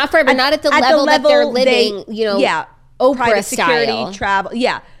forever. But not forever. Not at the level that they're living, you know, yeah, Oprah private style. Security, travel.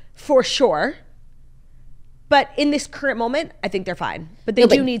 Yeah, for sure. But in this current moment, I think they're fine. But they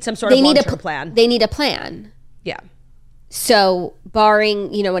do need some sort of long-term plan. They need a plan. Yeah. So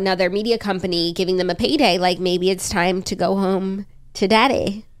barring, you know, another media company giving them a payday, like maybe it's time to go home to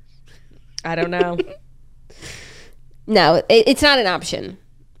daddy. I don't know. No, it's not an option.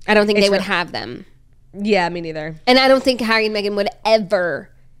 I don't think they would have them. Yeah, me neither. And I don't think Harry and Meghan would ever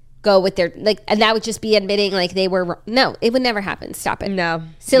go with their, like, and that would just be admitting like they were, no, it would never happen. Stop it. No.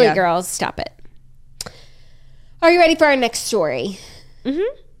 Silly girls, stop it. Are you ready for our next story?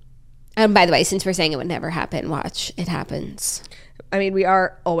 Mm-hmm. And by the way, since we're saying it would never happen, watch, it happens. I mean, we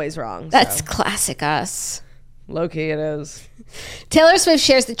are always wrong. That's classic us. Low-key it is. Taylor Swift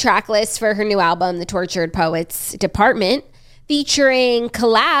shares the track list for her new album, The Tortured Poets Department, featuring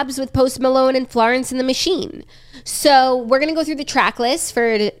collabs with Post Malone and Florence and the Machine. So we're going to go through the track list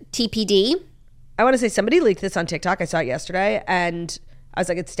for TPD. I want to say somebody leaked this on TikTok. I saw it yesterday, and I was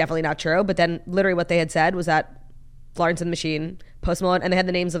like, it's definitely not true. But then literally what they had said was that Florence and the Machine, Post Malone, and they had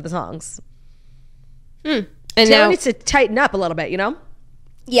the names of the songs. And Taylor now needs to tighten up a little bit, you know?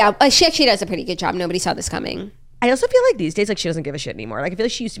 Yeah, she actually does a pretty good job. Nobody saw this coming. I also feel like these days, like, she doesn't give a shit anymore. Like, I feel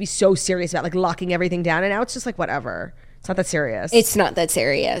like she used to be so serious about, like, locking everything down, and now it's just like, whatever. It's not that serious. It's not that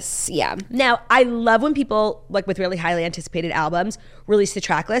serious. Yeah. Now, I love when people, like, with really highly anticipated albums release the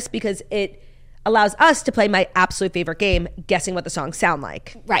track list, because it allows us to play my absolute favorite game, guessing what the songs sound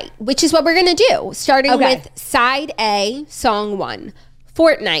like. Right, which is what we're going to do. Starting with Side A, Song 1,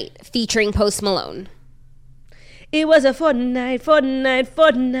 Fortnite, featuring Post Malone. It was a fortnight.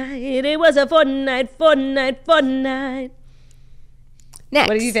 It was a fortnight. Next.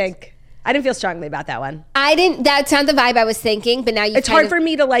 What do you think? I didn't feel strongly about that one. That's not the vibe I was thinking, but now it's hard for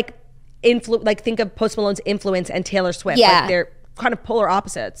me to think of Post Malone's influence and Taylor Swift. Yeah. Like, they're kind of polar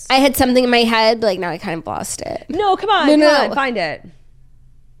opposites. I had something in my head, but like now I kind of lost it. No, come on, come on, find it.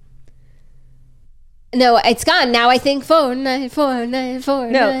 No, it's gone. Now I think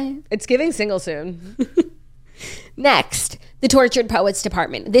Fortnite. No, it's giving single soon. Next, The Tortured Poets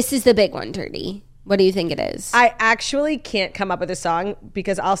Department. This is the big one, Dirty. What do you think it is? I actually can't come up with a song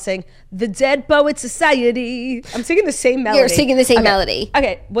because I'll sing The Dead Poet Society. I'm singing the same melody. You're singing the same melody.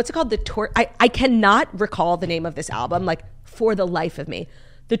 Okay, what's it called? I cannot recall the name of this album, like, for the life of me.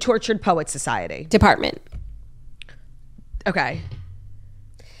 The Tortured Poets Society. Department. Okay.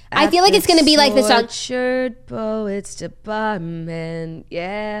 I feel like it's going to be like the song. Tortured Poets Department,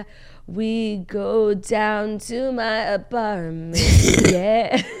 yeah. We go down to my apartment,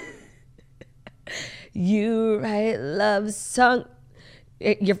 yeah. You write love song.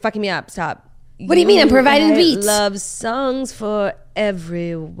 You're fucking me up. Stop. What do you mean? I'm providing beats. Love songs for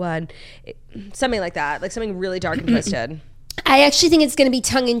everyone. Something like that. Like something really dark and twisted. I actually think it's going to be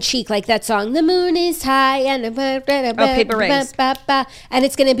tongue-in-cheek, like that song, The Moon is High, and Paper Rings. And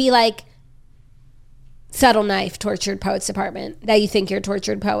it's going to be like Subtle Knife, Tortured Poets Department. That you think you're a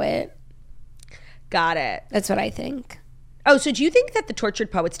tortured poet. Got it. That's what I think. Oh, so do you think that the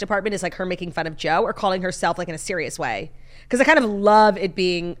Tortured Poets Department is like her making fun of Joe or calling herself like in a serious way? Because I kind of love it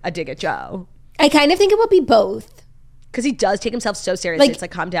being a dig at Joe. I kind of think it will be both. Because he does take himself so seriously. It's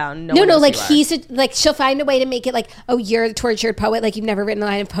like, calm down. No, like she'll find a way to make it like, oh, you're the tortured poet. Like you've never written a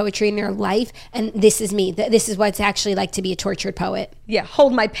line of poetry in your life. And this is me. This is what it's actually like to be a tortured poet. Yeah,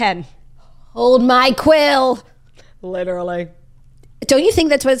 hold my pen. Hold my quill. Literally. Don't you think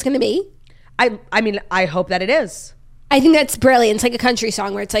that's what it's going to be? I mean, I hope that it is. I think that's brilliant. It's like a country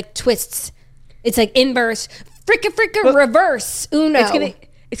song where it's like twists. It's like inverse, fricka, reverse, uno.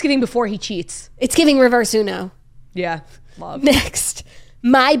 It's giving before he cheats. It's giving reverse uno. Yeah, love. Next,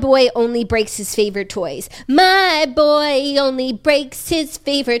 My Boy Only Breaks His Favorite Toys. My boy only breaks his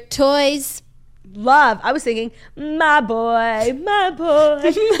favorite toys. Love. I was thinking, my boy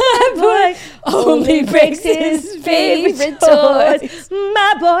only breaks his favorite toys.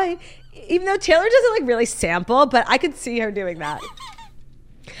 My boy. Even though Taylor doesn't like really sample, but I could see her doing that.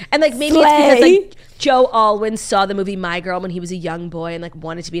 And like maybe it's because like Joe Alwyn saw the movie My Girl when he was a young boy and like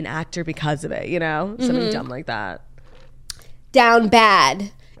wanted to be an actor because of it, you know? Something dumb like that. Down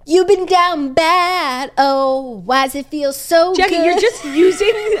bad. You've been down bad. Oh, why does it feel so Jackie, good? you're just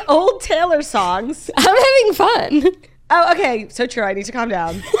using old Taylor songs. I'm having fun. Oh, okay. So true. I need to calm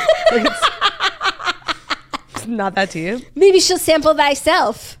down. It's not that to you. Maybe she'll sample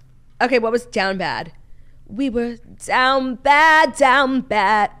thyself. Okay, what was down bad? We were down bad.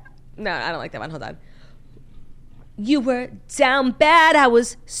 No, I don't like that one. Hold on. You were down bad. I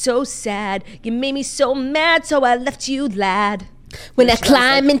was so sad. You made me so mad, so I left you, lad. When I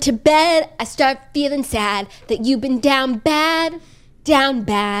climb into bed, I start feeling sad that you've been down bad.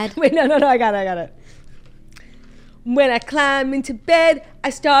 Wait, no, I got it. When I climb into bed,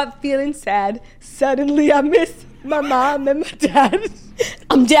 I start feeling sad. Suddenly I miss my mom and my dad.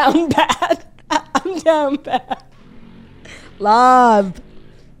 I'm down bad. Love.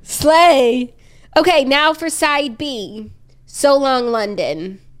 Slay. Okay, now for side B. So Long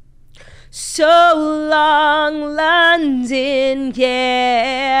London. So long, London,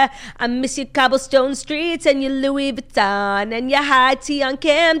 yeah. I miss your cobblestone streets and your Louis Vuitton and your high tea on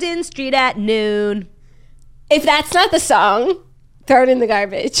Camden Street at noon. If that's not the song, throw it in the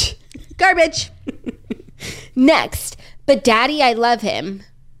garbage. Garbage. Next, But Daddy, I Love Him.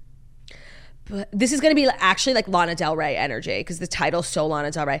 But this is going to be actually like Lana Del Rey energy because the title's so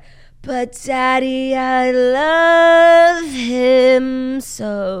Lana Del Rey. But daddy, I love him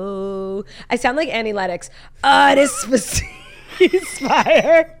so. I sound like Annie Lennox. Artist for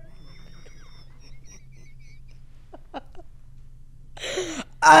ceasefire.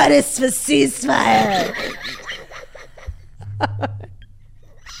 Artist for ceasefire.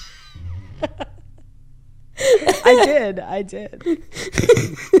 I did.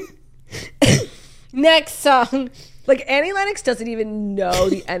 Next song. Like, Annie Lennox doesn't even know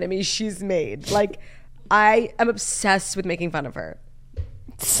the enemies she's made. Like, I am obsessed with making fun of her.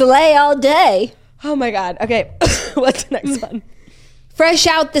 Slay all day. Oh my God. Okay. What's the next one? Fresh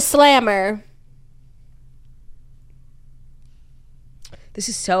Out the Slammer. This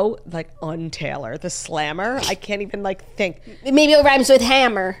is so, like, un-Taylor. The Slammer. I can't even, like, think. Maybe it rhymes with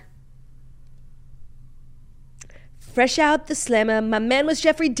hammer. Fresh Out the Slammer. My man was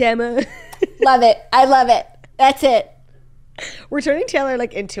Jeffrey Dahmer. Love it. I love it. That's it. We're turning Taylor,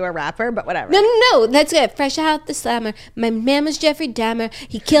 like, into a rapper, but whatever. No. That's good. Fresh Out the Slammer. My man was Jeffrey Dahmer.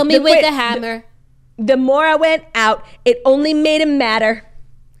 He killed me with a hammer. The more I went out, it only made him madder.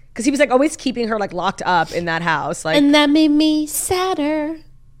 Because he was, like, always keeping her, like, locked up in that house. Like, and that made me sadder.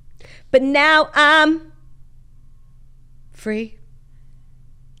 But now I'm free.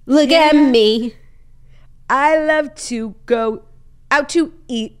 Look at me. I love to go out to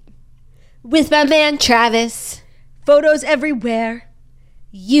eat. With my man Travis. Photos everywhere.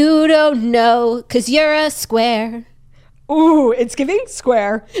 You don't know, because you're a square. Ooh, it's giving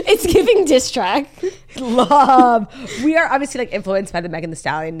square. It's giving diss track. Love. We are obviously, like, influenced by the Megan Thee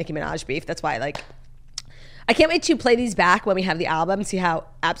Stallion, Nicki Minaj beef. That's why, like, I can't wait to play these back when we have the album, see how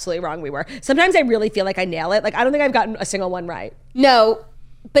absolutely wrong we were. Sometimes I really feel like I nail it. Like, I don't think I've gotten a single one right. No,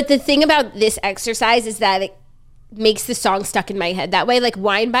 but the thing about this exercise is that it makes the song stuck in my head. That way, like,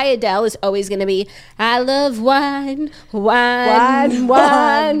 Wine by Adele is always going to be, I love wine, wine,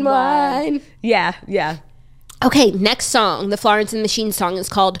 wine, wine. Yeah. Okay, next song, the Florence and the Machine song is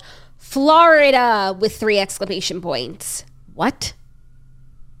called Florida with 3 exclamation points. What?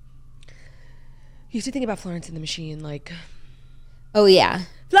 You have to think about Florence and the Machine, like... Oh, yeah.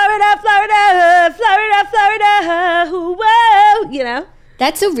 Florida, Florida, Florida, Florida, whoa, you know?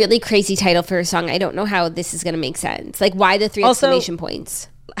 That's a really crazy title for a song. I don't know how this is going to make sense. Like, why the 3 exclamation points?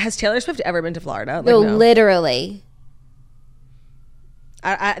 Has Taylor Swift ever been to Florida? Like, no, literally.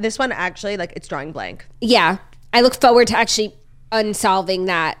 This one, actually, like, it's drawing blank. Yeah. I look forward to actually unsolving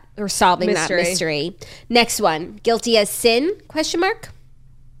that or solving that mystery. Next one. Guilty as sin? Question mark.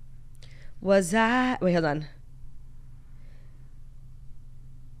 Was I... Wait, hold on.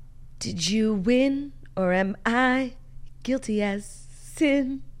 Did you win or am I guilty as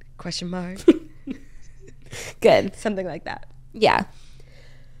sin? Question mark. Good. Something like that. Yeah.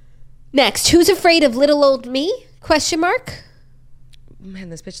 Next. Who's afraid of little old me? Question mark. Man,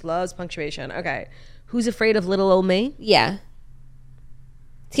 this bitch loves punctuation. Okay. Who's afraid of little old me? Yeah.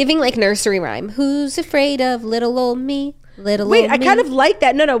 It's giving like nursery rhyme. Who's afraid of little old me? Little Wait, old I me. kind of like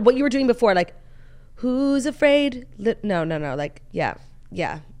that. No, what you were doing before, like, who's afraid? No, like, yeah.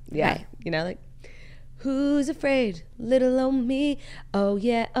 Right. You know, like, who's afraid? Little old me. Oh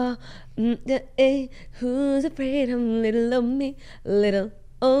yeah. Who's afraid of little old me? Little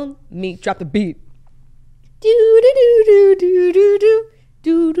old me. Drop the beat. Do do do do do do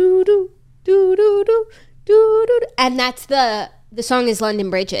do do do do do do do do. And that's the song is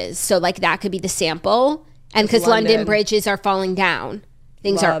London Bridges, so like that could be the sample. And because London bridges are falling down,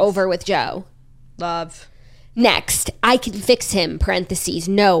 things are over with Joe. Love. Next, I can fix him. Parentheses.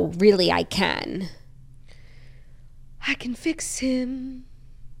 No, really, I can. I can fix him.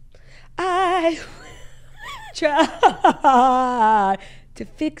 I try to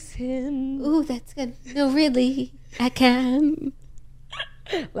fix him. Ooh, that's good. No, really, I can.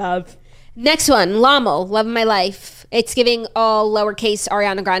 Love. Next one, Lommel, Love of My Life. It's giving all lowercase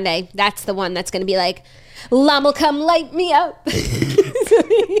Ariana Grande. That's the one that's going to be like, Lommel, come light me up.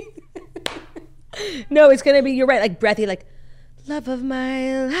 No, it's going to be, you're right, like breathy, like, love of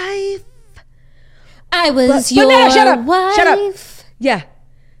my life. I was your wife. Shut up. Yeah.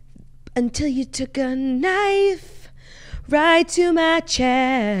 Until you took a knife right to my chest.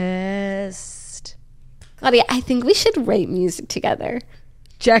 Claudia, I think we should write music together.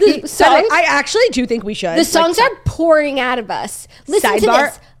 Jackie, I actually do think we should. The songs are pouring out of us. Listen to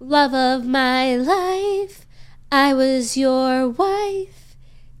this. Love of my life, I was your wife,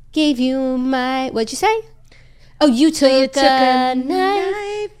 gave you my, what'd you say? Oh, you took a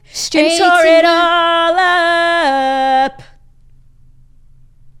knife straight and tore it all up.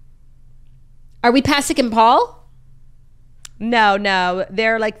 Are we Pasek and Paul? No,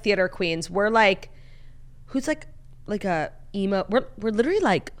 they're like theater queens. We're like, who's like a emo? We're literally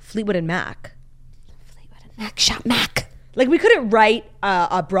like Fleetwood and Mac. Shop Mac. Like we couldn't write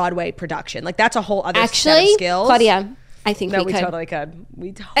a Broadway production. Like that's a whole other set of skills. Claudia, I think we could. Totally could.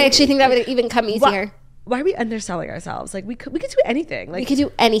 I actually think that would even come easier. Why are we underselling ourselves? Like we could do anything. Like we could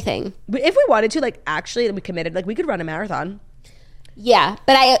do anything if we wanted to. Like actually, we committed. Like we could run a marathon. Yeah,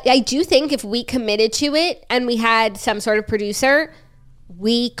 but I do think if we committed to it and we had some sort of producer,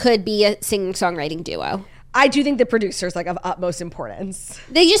 we could be a singing-songwriting duo. I do think the producer's like of utmost importance.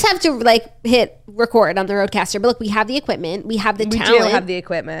 They just have to like hit record on the Rodecaster. But look, we have the equipment. We have the talent. We do have the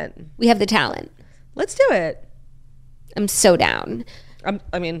equipment. We have the talent. Let's do it. I'm so down.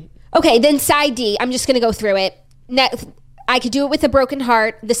 I mean. Okay, then side D. I'm just going to go through it. I could do it with a broken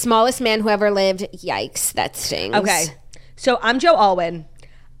heart. The smallest man who ever lived. Yikes, that stings. Okay. So I'm Joe Alwyn.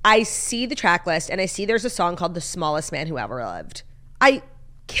 I see the track list and I see there's a song called The Smallest Man Who Ever Lived. I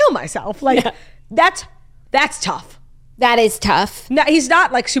kill myself. Like that's tough. That is tough. No, he's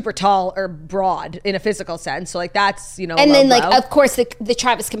not like super tall or broad in a physical sense. So like that's, and then like, of course the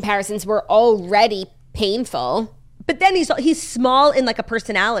Travis comparisons were already painful. But then he's small in like a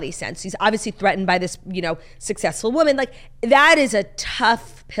personality sense. He's obviously threatened by this, successful woman. Like that is a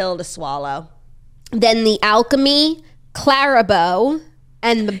tough pill to swallow. Then the Alchemy, Clarabow,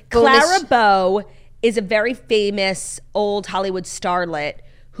 and the Clarabow is a very famous old Hollywood starlet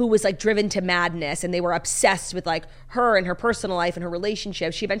who was like driven to madness, and they were obsessed with like her and her personal life and her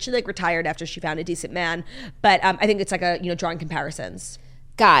relationships. She eventually like retired after she found a decent man, but I think it's like a drawing comparisons.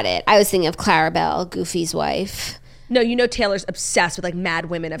 Got it. I was thinking of Clarabelle, Goofy's wife. No, Taylor's obsessed with like mad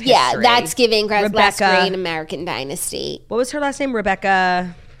women of history. Yeah, that's giving last great American Dynasty. What was her last name?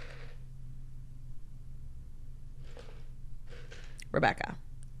 Rebecca.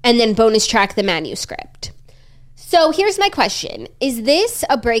 And then bonus track, the manuscript. So here's my question. Is this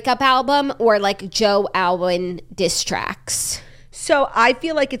a breakup album or like Joe Alwyn diss tracks? So I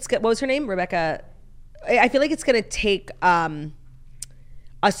feel like what was her name? Rebecca. I feel like it's going to take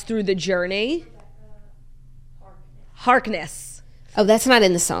us through the journey. Harkness. Oh, that's not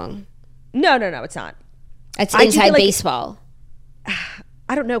in the song. No, it's not. It's Inside Baseball.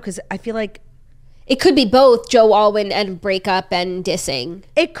 I don't know, because I feel like it could be both Joe Alwyn and breakup and dissing.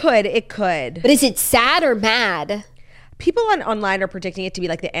 It could. But is it sad or mad? People online are predicting it to be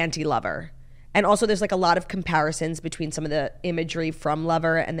like the anti-Lover. And also there's like a lot of comparisons between some of the imagery from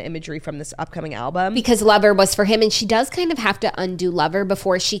Lover and the imagery from this upcoming album. Because Lover was for him, and she does kind of have to undo Lover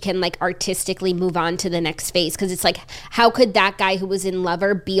before she can like artistically move on to the next phase. Because it's like, how could that guy who was in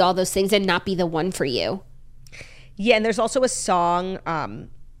Lover be all those things and not be the one for you? Yeah, and there's also a song,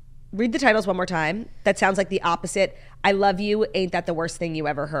 read the titles one more time, that sounds like the opposite. I love you, ain't that the worst thing you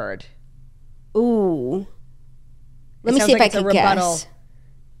ever heard? Ooh. Let me see if I can guess.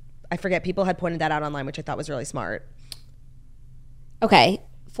 I forget. People had pointed that out online, which I thought was really smart. Okay.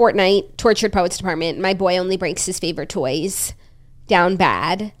 Fortnite, Tortured Poets Department, My Boy Only Breaks His Favorite Toys, Down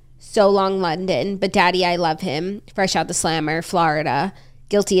Bad, So Long London, But Daddy I Love Him, Fresh Out the Slammer, Florida,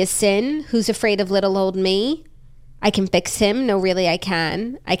 Guilty as Sin, Who's Afraid of Little Old Me, I Can Fix Him, No Really I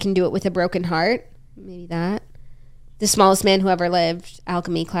Can Do It With a Broken Heart, maybe that, The Smallest Man Who Ever Lived,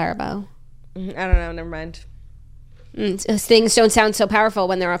 Alchemy, Clarabow. I don't know. Never mind. Things don't sound so powerful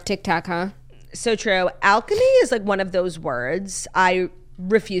when they're off TikTok, huh? So true. Alchemy is like one of those words I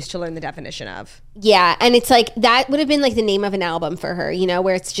refuse to learn the definition of. Yeah, and it's like that would have been like the name of an album for her,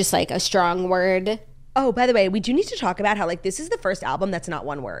 where it's just like a strong word. Oh, by the way, we do need to talk about how like this is the first album that's not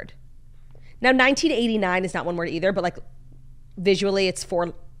one word. Now, 1989 is not one word either, but like visually it's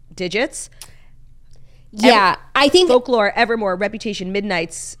 4 digits. Yeah, I think Folklore, Evermore, Reputation,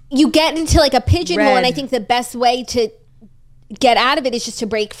 Midnights. You get into like a pigeonhole, and I think the best way to get out of it is just to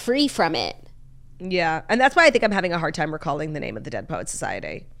break free from it. Yeah, and that's why I think I'm having a hard time recalling the name of the Dead Poets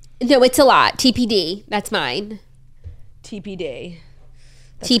Society. No, it's a lot. TPD, that's mine. TPD.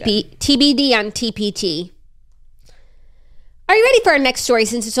 TBD on TPT. Are you ready for our next story,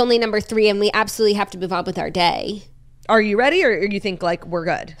 since it's only number 3 and we absolutely have to move on with our day? Are you ready, or you think like we're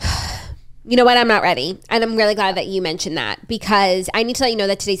good? You know what? I'm not ready. And I'm really glad that you mentioned that, because I need to let you know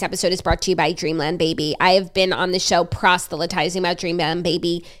that today's episode is brought to you by Dreamland Baby. I have been on the show proselytizing about Dreamland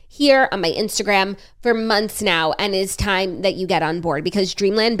Baby here on my Instagram for months now, and it's time that you get on board, because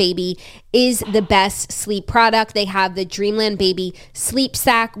Dreamland Baby is the best sleep product. They have the Dreamland Baby Sleep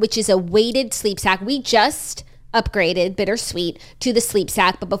Sack, which is a weighted sleep sack. We just upgraded Bittersweet to the Sleep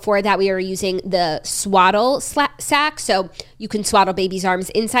Sack, but before that we were using the Swaddle sack. So you can swaddle baby's arms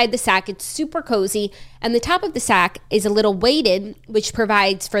inside the sack. It's super cozy, and the top of the sack is a little weighted, which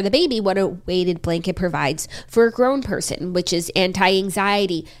provides for the baby what a weighted blanket provides for a grown person, which is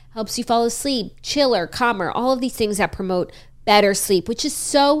anti-anxiety, helps you fall asleep, chiller, calmer, all of these things that promote better sleep, which is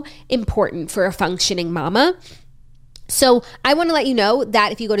so important for a functioning mama. So I want to let you know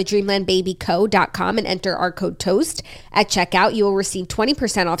that if you go to dreamlandbabyco.com and enter our code TOAST at checkout, you will receive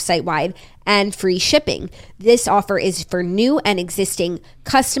 20% off site-wide and free shipping. This offer is for new and existing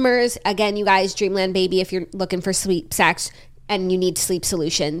customers. Again, you guys, Dreamland Baby, if you're looking for sleep sacks and you need sleep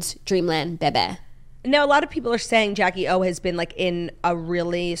solutions, Dreamland Bebe. Now, a lot of people are saying Jackie O has been like in a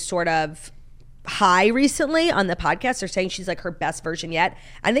really sort of high recently on the podcast. They're saying she's like her best version yet.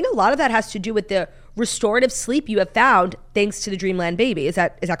 I think a lot of that has to do with the restorative sleep you have found thanks to the Dreamland Baby. Is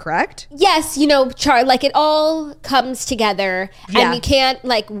that correct? Yes, like it all comes together, and you can't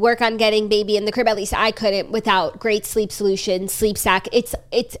like work on getting baby in the crib. At least I couldn't without great sleep solutions, sleep sack. It's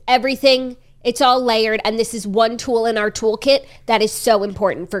everything. It's all layered, and this is one tool in our toolkit that is so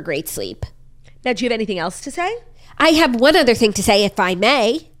important for great sleep. Now, do you have anything else to say? I have one other thing to say, if I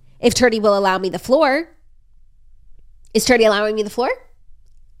may, if Turdy will allow me the floor. Is Turdy allowing me the floor?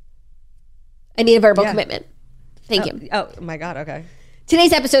 I need a verbal commitment. Thank you. Oh my God. Okay.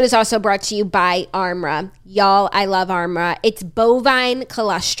 Today's episode is also brought to you by Armra. Y'all, I love Armra. It's bovine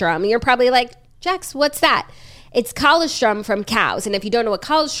colostrum. You're probably like, Jax, what's that? It's colostrum from cows. And if you don't know what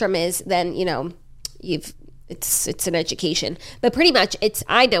colostrum is, then, it's an education. But pretty much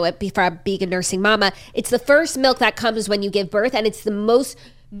I know it from being a nursing mama. It's the first milk that comes when you give birth, and it's the most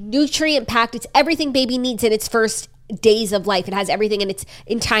nutrient packed. It's everything baby needs in its first days of life. It has everything, and it's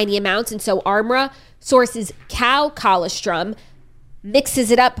in tiny amounts. And so Armra sources cow colostrum,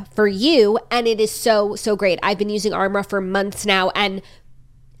 mixes it up for you, and it is so great. I've been using Armra for months now, and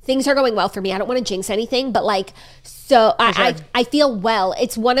things are going well for me. I don't want to jinx anything, but I feel well.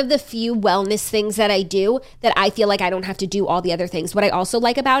 It's one of the few wellness things that I do that I feel like I don't have to do all the other things. What I also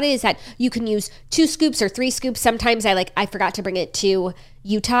like about it is that you can use 2 scoops or 3 scoops. Sometimes I forgot to bring it to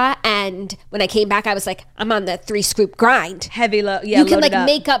Utah, and when I came back, I was like, I'm on the 3 scoop grind. Heavy load. Yeah, you can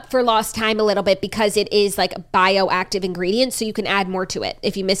make up for lost time a little bit because it is like bioactive ingredients, so you can add more to it.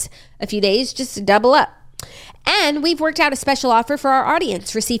 If you miss a few days, just double up. And we've worked out a special offer for our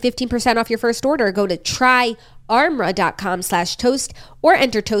audience. Receive 15% off your first order. Go to tryarmra.com/toast or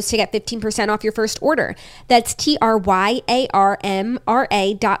enter toast to get 15% off your first order. That's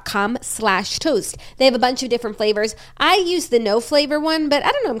tryarmra.com/toast. They have a bunch of different flavors. I use the no flavor one, but I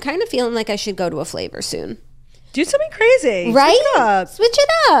don't know. I'm kind of feeling like I should go to a flavor soon. Do something crazy. Right? Switch it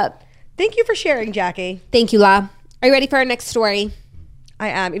up. Thank you for sharing, Jackie. Thank you, La. Are you ready for our next story? I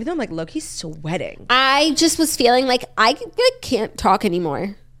am, even though I'm like low-key sweating. I just was feeling like I can't talk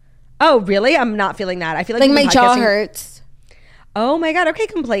anymore. Oh, really? I'm not feeling that. I feel like my jaw hurts. Oh my God. Okay,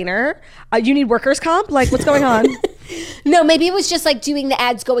 complainer. You need workers' comp? Like, what's going on? No, maybe it was just like doing the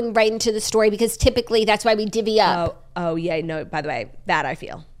ads going right into the story, because typically that's why we divvy up. Oh yeah. No, by the way, that I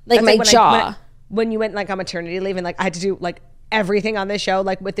feel. Like that's my jaw. When you went like on maternity leave and like I had to do like everything on this show,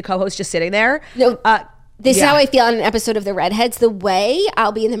 like with the co-host just sitting there. No. This is how I feel on an episode of The Redheads. The way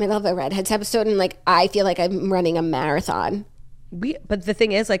I'll be in the middle of a Redheads episode and like I feel like I'm running a marathon. But the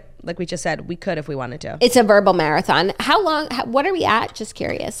thing is, like we just said, we could if we wanted to. It's a verbal marathon. How long? What are we at? Just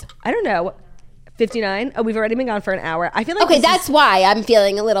curious. I don't know. 59. Oh, we've already been gone for an hour. I feel like that's why I'm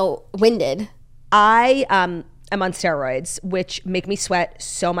feeling a little winded. I am on steroids, which make me sweat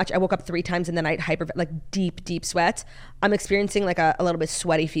so much. I woke up 3 times in the night, deep sweats. I'm experiencing like a little bit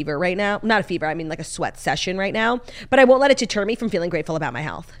sweaty fever right now. Not a fever, I mean like a sweat session right now. But I won't let it deter me from feeling grateful about my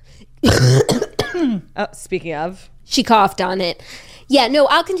health. Oh, speaking of. She coughed on it. Yeah, no,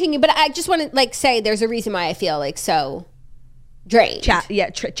 I'll continue. But I just want to like say there's a reason why I feel like so drained. Chat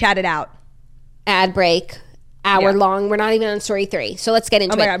it out. Ad break, hour long. We're not even on story 3. So let's get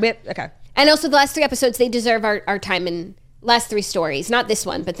into it. Oh my God, okay. And also the last 3 episodes, they deserve our time in last 3 stories. Not this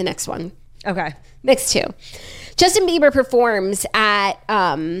one, but the next one. Okay. Next 2. Justin Bieber performs at,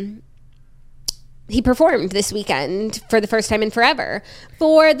 he performed this weekend for the first time in forever.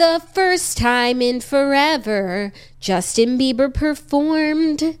 For the first time in forever, Justin Bieber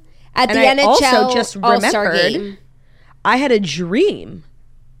performed at the NHL also just All-Star Game. I had a dream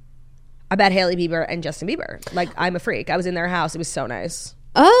about Hailey Bieber and Justin Bieber. Like, I'm a freak. I was in their house. It was so nice.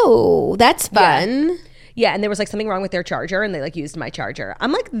 Oh, that's fun. Yeah, and there was like something wrong with their charger and they like used my charger.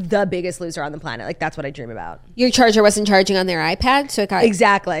 I'm like the biggest loser on the planet. Like that's what I dream about. Your charger wasn't charging on their iPad, so it got...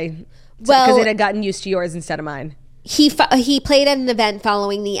 Exactly. Well, because it had gotten used to yours instead of mine. He played at an event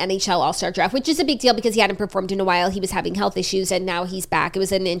following the NHL All-Star Draft, which is a big deal because he hadn't performed in a while. He was having health issues, and now he's back. It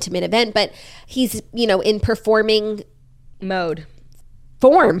was an intimate event, but he's, in performing mode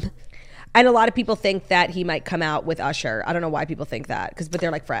form. And a lot of people think that he might come out with Usher. I don't know why people think that, but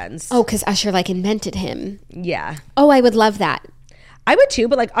they're like friends. Oh, because Usher invented him. Yeah. Oh, I would love that. I would too,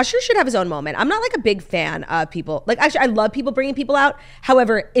 but Usher should have his own moment. I'm not a big fan of people. Actually, I love people bringing people out.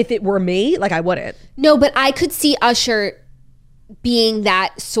 However, if it were me, I wouldn't. No, but I could see Usher being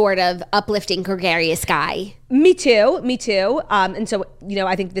that sort of uplifting, gregarious guy. Me too. And so,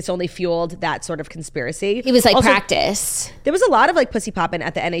 I think this only fueled that sort of conspiracy. It was also, practice. There was a lot of pussy popping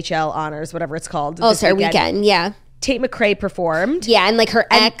at the NHL honors, whatever it's called. All-Star weekend, yeah. Tate McRae performed. Yeah, and her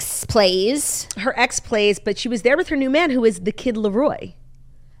ex plays. Her ex plays, but she was there with her new man, who is the Kid Leroy.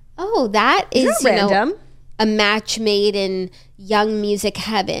 Oh, that is random. A match made in young music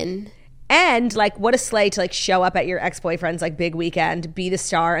heaven. And what a slay to show up at your ex-boyfriend's big weekend, be the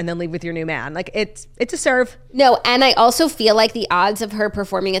star, and then leave with your new man. It's a serve. No, and I also feel the odds of her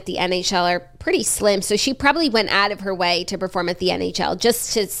performing at the NHL are pretty slim. So she probably went out of her way to perform at the NHL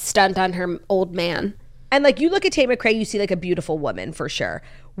just to stunt on her old man. And you look at Tate McRae, you see a beautiful woman for sure.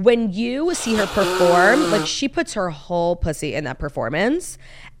 When you see her perform, she puts her whole pussy in that performance,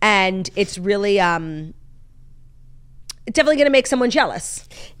 and it's really it's definitely gonna make someone jealous.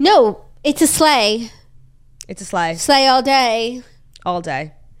 No, it's a slay. It's a slay. Slay all day. All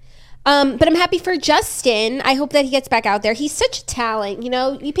day. But I'm happy for Justin. I hope that he gets back out there. He's such a talent.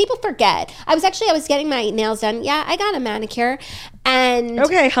 People forget. I was getting my nails done. Yeah, I got a manicure, and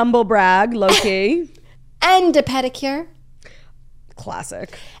okay, humble brag, low key. And a pedicure.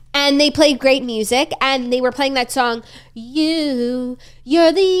 Classic. And they played great music, and they were playing that song, you're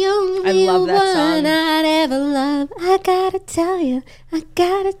the only one I'd ever love. I gotta tell you.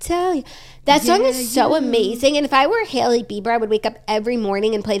 That song is so amazing. And if I were Hailey Bieber, I would wake up every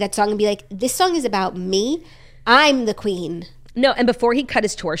morning and play that song and be like, this song is about me. I'm the queen. No, and before he cut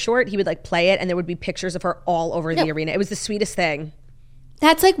his tour short, he would play it, and there would be pictures of her all over the arena. It was the sweetest thing.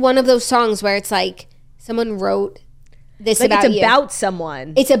 That's one of those songs where it's someone wrote this about it's you. About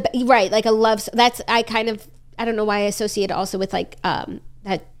someone. It's right, a love. That's I don't know why I associate it also with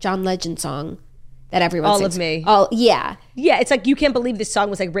that John Legend song that everyone All sings. of Me. Yeah. It's you can't believe this song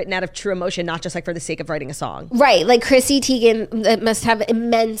was written out of true emotion, not just for the sake of writing a song. Right, Chrissy Teigen that must have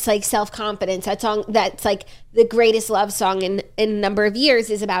immense self confidence. That song that's the greatest love song in a number of years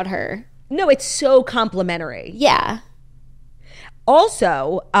is about her. No, it's so complimentary. Yeah.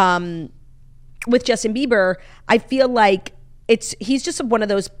 Also, with Justin Bieber, I feel he's just one of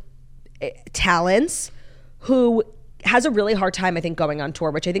those talents who has a really hard time, I think, going on tour,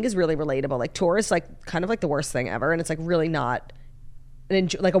 which I think is really relatable. Tour is kind of the worst thing ever, and it's really not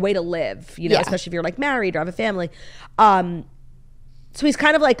a way to live, especially if you're married or have a family. So he's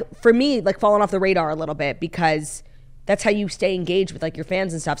kind of for me, falling off the radar a little bit, because that's how you stay engaged with your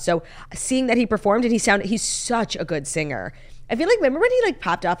fans and stuff. So seeing that he performed and he's such a good singer. I feel remember when he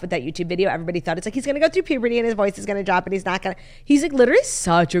popped off with that YouTube video, everybody thought it's he's gonna go through puberty and his voice is gonna drop, and he's not gonna. He's literally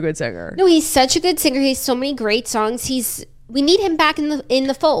such a good singer. No, he's such a good singer. He has so many great songs. We need him back in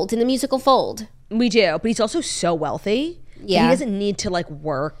the fold, in the musical fold. We do, but he's also so wealthy. Yeah, he doesn't need to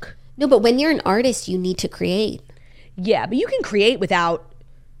work. No, but when you're an artist, you need to create. Yeah, but you can create without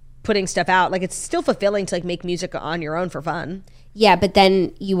putting stuff out. It's still fulfilling to make music on your own for fun. Yeah, but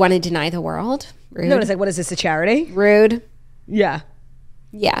then you want to deny the world? Rude. No, it's what is this, a charity? Rude. Yeah.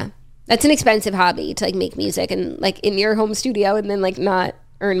 That's an expensive hobby to make music and in your home studio, and then not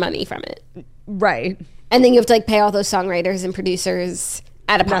earn money from it. Right. And then you have to pay all those songwriters and producers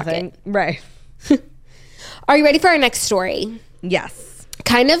out of pocket. Right. Are you ready for our next story? Yes.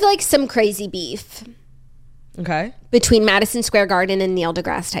 Kind of some crazy beef. Okay. Between Madison Square Garden and Neil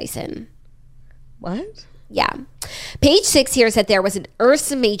deGrasse Tyson. What? Yeah. Page 6 hears that there was an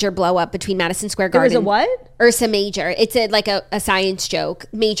Ursa Major blow up between Madison Square Garden. There was a what? Ursa Major. It's a science joke.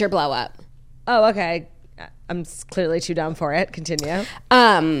 Major blow up. Oh, okay. I'm clearly too dumb for it. Continue.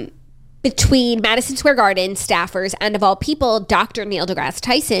 Between Madison Square Garden staffers and, of all people, Dr. Neil deGrasse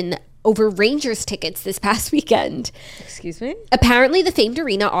Tyson over Rangers tickets this past weekend. Excuse me? Apparently, the famed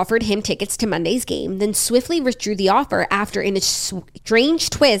arena offered him tickets to Monday's game, then swiftly withdrew the offer after, in a strange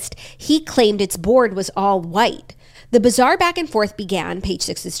twist, he claimed its board was all white. The bizarre back and forth began, Page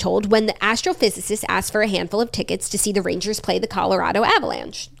 6 is told, when the astrophysicist asked for a handful of tickets to see the Rangers play the Colorado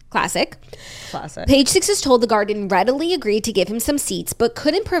Avalanche. Classic. Page 6 is told the Garden readily agreed to give him some seats, but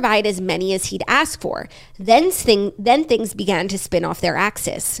couldn't provide as many as he'd asked for. Then things began to spin off their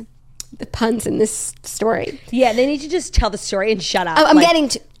axis. The puns in this story. Yeah, they need to just tell the story and shut up. I'm getting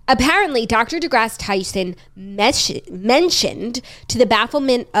to... Apparently, Dr. deGrasse Tyson mentioned to the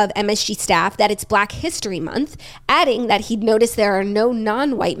bafflement of MSG staff that it's Black History Month, adding that he'd noticed there are no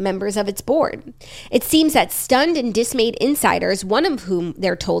non-white members of its board. It seems that stunned and dismayed insiders, one of whom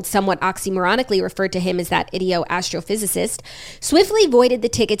they're told somewhat oxymoronically referred to him as that idioastrophysicist, swiftly voided the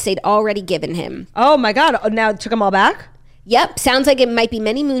tickets they'd already given him. Oh my God. Now it took them all back? Yep, sounds like it might be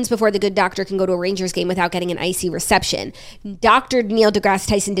many moons before the good doctor can go to a Rangers game without getting an icy reception. Dr. Neil deGrasse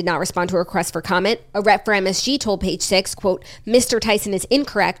Tyson did not respond to a request for comment. A rep for MSG told Page Six, quote, Mr. Tyson is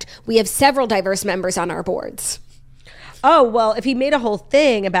incorrect. We have several diverse members on our boards. Oh, well, if he made a whole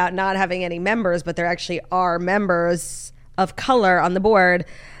thing about not having any members, but there actually are members of color on the board,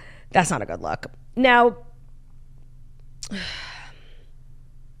 that's not a good look. Now,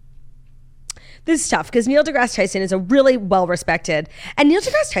 this is tough because Neil deGrasse Tyson is a really well-respected, and Neil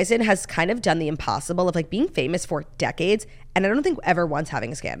deGrasse Tyson has kind of done the impossible of like being famous for decades, and I don't think ever once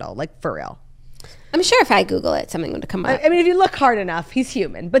having a scandal, like for real. I'm sure if I Google it, something would come up. I mean, if you look hard enough, he's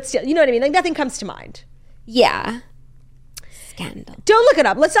human, but still, you know what I mean? Like nothing comes to mind. Yeah. Scandal. Don't look it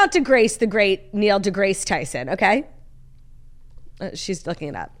up. Let's not degrace the great Neil deGrasse Tyson, okay? She's looking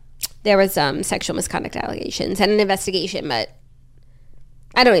it up. There was sexual misconduct allegations and an investigation, but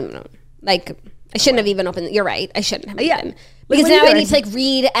I don't even know. Like, I shouldn't have even opened. You're right. I shouldn't have even. Because now I need to like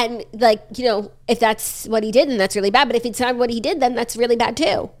read and like, you know, if that's what he did, then that's really bad. But if it's not what he did, then that's really bad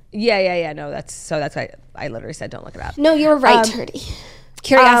too. Yeah. No, that's why I literally said don't look it up. No, you were right, Turdy.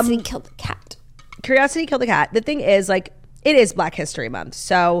 Curiosity killed the cat. Curiosity killed the cat. The thing is, like, it is Black History Month,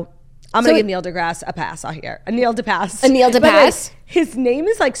 so I'm gonna give Neil deGrasse a pass out here. A Neil DePass. A Neil DePass. Like, his name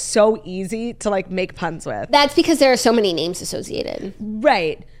is like so easy to like make puns with. That's because there are so many names associated.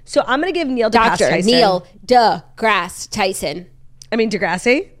 Right. So I'm gonna give Neil DePass Dr. Tyson. Neil deGrasse Tyson. I mean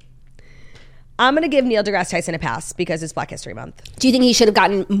deGrasse. I'm gonna give Neil deGrasse Tyson a pass because it's Black History Month. Do you think he should have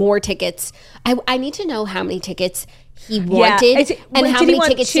gotten more tickets? I need to know how many tickets he wanted and how many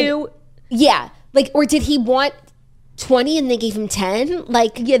tickets. Yeah. Like, or did he want 20 and they gave him 10?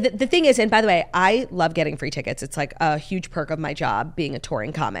 Like, yeah, the thing is, and by the way, I love getting free tickets. It's like a huge perk of my job being a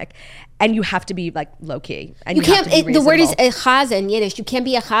touring comic. And you have to be like low key. And you can't, the word is a chaza in Yiddish. You can't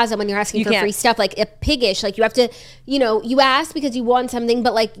be a chaza when you're asking for free stuff, like a piggish. Like you have to, you know, you ask because you want something,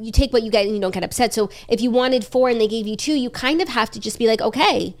 but like you take what you get and you don't get upset. So if you wanted 4 and they gave you 2, you kind of have to just be like,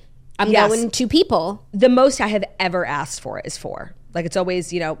 okay, I'm going 2 people. The most I have ever asked for is 4. Like it's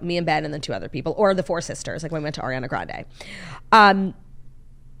always, you know, me and Ben and then 2 other people, or the 4 sisters, like when we went to Ariana Grande.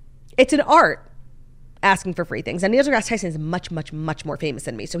 It's an art asking for free things. And Neil deGrasse Tyson is much, much, much more famous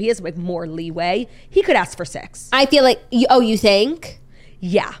than me. So he has like more leeway. He could ask for 6. I feel like, you think?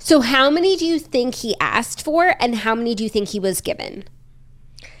 Yeah. So how many do you think he asked for and how many do you think he was given?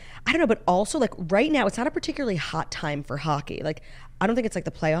 I don't know, but also like right now, it's not a particularly hot time for hockey. Like, I don't think it's like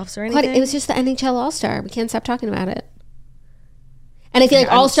the playoffs or anything. It was just the NHL All-Star. We can't stop talking about it. And I feel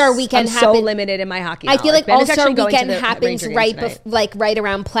like All-Star Weekend happens. I'm so limited in my hockey knowledge. I feel like All-Star Weekend happens right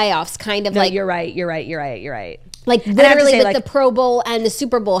around playoffs, kind of. No, like you're right. Like literally with the Pro Bowl and the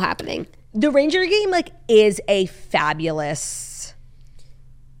Super Bowl happening. The Ranger game like is a fabulous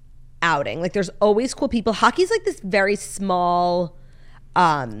outing. Like there's always cool people. Hockey's like this very small.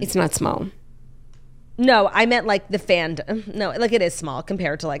 It's not small. No, I meant like the fandom. No, like it is small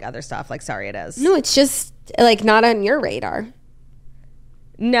compared to like other stuff. Like sorry, it is. No, it's just like not on your radar.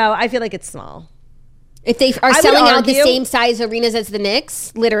 No, I feel like it's small. If they are selling out the same size arenas as the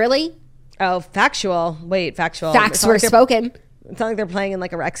Knicks, literally. Oh, factual. Wait, factual. Facts were spoken. It's not like they're playing in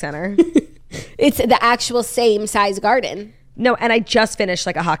like a rec center. It's the actual same size garden. No, and I just finished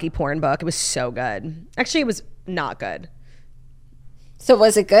like a hockey porn book. It was so good. Actually, it was not good. So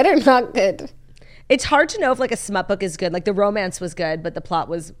was it good or not good? It's hard to know if like a smut book is good. Like the romance was good, but the plot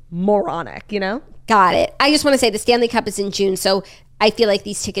was moronic, you know? Got it. I just want to say the Stanley Cup is in June, so I feel like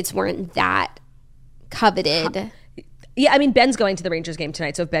these tickets weren't that coveted. Yeah, I mean, Ben's going to the Rangers game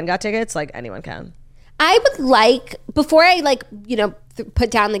tonight, so if Ben got tickets, like anyone can. I would like, before I like, you know, put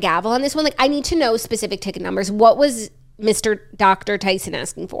down the gavel on this one, like I need to know specific ticket numbers. What was Mr. Dr. Tyson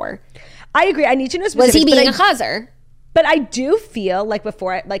asking for? I agree. I need to know specifics. Was he being a chazer? But I do feel like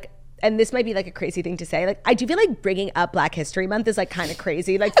before I, like, and this might be like a crazy thing to say, like I do feel like bringing up Black History Month is like kind of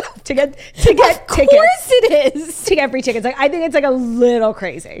crazy, like to get tickets. Of course it is. To get free tickets. Like I think it's like a little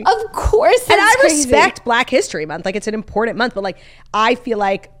crazy. Of course, and I respect Black History Month. Like it's an important month, but like I feel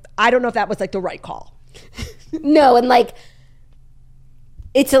like I don't know if that was like the right call. No, and like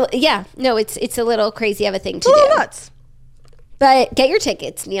it's a it's a little crazy of a thing to do. Nuts. But get your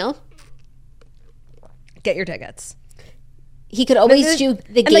tickets, Neil. Get your tickets. He could always do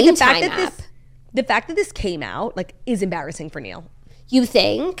the game time app. The fact that this came out like is embarrassing for Neil. You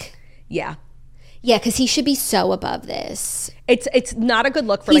think? Yeah. Yeah, because he should be so above this. It's not a good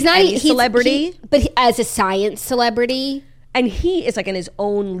look for any celebrity. But as a science celebrity. And he is like in his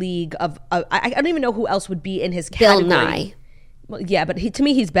own league of, I don't even know who else would be in his category. Bill Nye. Well, yeah, but to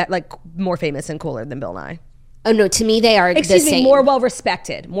me, he's like more famous and cooler than Bill Nye. Oh no, to me they are the same. More well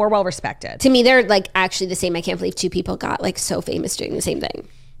respected. More well respected. To me, they're like actually the same. I can't believe two people got like so famous doing the same thing.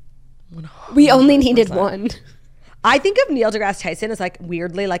 100%. We only needed one. I think of Neil deGrasse Tyson as like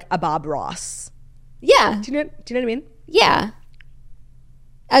weirdly like a Bob Ross. Yeah. Do you know what I mean? Yeah.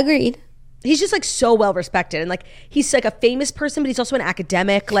 Agreed. He's just like so well respected, and like he's like a famous person, but he's also an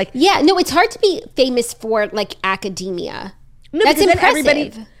academic. Like, yeah, no, it's hard to be famous for like academia. No, that's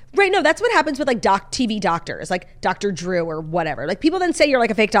impressive. Right? No, that's what happens with like TV doctors, like Dr. Drew or whatever. Like people then say you're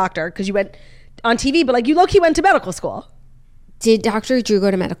like a fake doctor because you went on TV, but like you low-key went to medical school. Did Dr. Drew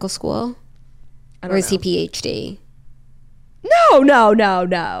go to medical school, or is he PhD?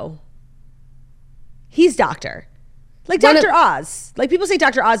 No. He's doctor. Like Dr. Oz. Like people say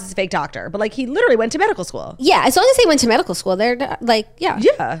Dr. Oz is a fake doctor, but like he literally went to medical school. Yeah, as long as they went to medical school, they're like, yeah.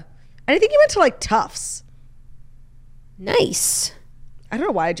 Yeah. And I think he went to like Tufts. Nice. I don't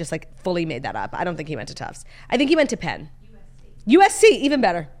know why I just like fully made that up. I don't think he went to Tufts. I think he went to Penn. USC, even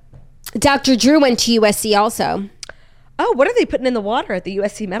better. Dr. Drew went to USC also. Oh, what are they putting in the water at the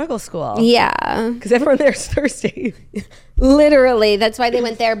USC medical school? Yeah. Because everyone there is thirsty. Literally. That's why they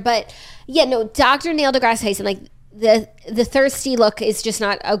went there. But yeah, no, Dr. Neil deGrasse Tyson, like the thirsty look is just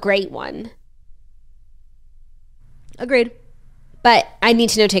not a great one. Agreed. But I need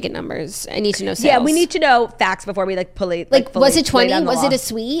to know ticket numbers. I need to know sales. Yeah, we need to know facts before we like pull it. Like was it 20? Was it a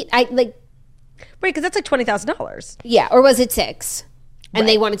suite? Right, because that's like $20,000. Yeah, or was it 6? And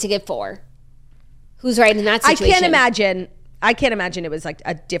they wanted to give 4. Who's right in that situation? I can't imagine it was like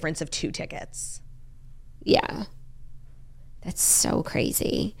a difference of 2 tickets. Yeah. That's so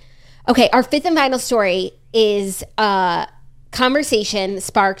crazy. Okay, our 5th and final story is a conversation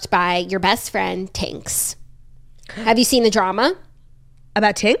sparked by your best friend, Tinks. Have you seen the drama?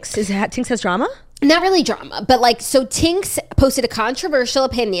 About Tinks? Tinks has drama? Not really drama, but like, so Tinks posted a controversial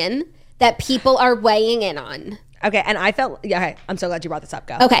opinion that people are weighing in on. Okay, and I felt, okay, I'm so glad you brought this up.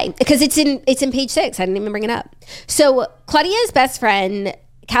 Go. Okay, because it's in page 6. I didn't even bring it up. So Claudia's best friend,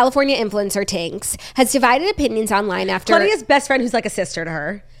 California influencer Tinks, has divided opinions online after... Claudia's best friend who's like a sister to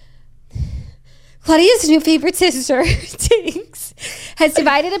her. Claudia's new favorite sister, Tinks, has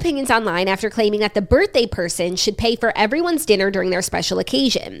divided opinions online after claiming that the birthday person should pay for everyone's dinner during their special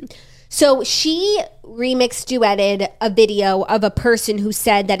occasion. So she duetted a video of a person who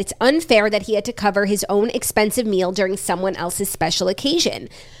said that it's unfair that he had to cover his own expensive meal during someone else's special occasion.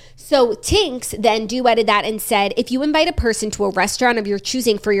 So Tinks then duetted that and said, if you invite a person to a restaurant of your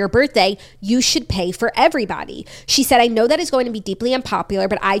choosing for your birthday, you should pay for everybody. She said, I know that is going to be deeply unpopular,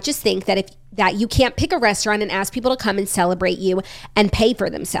 but I just think that that you can't pick a restaurant and ask people to come and celebrate you and pay for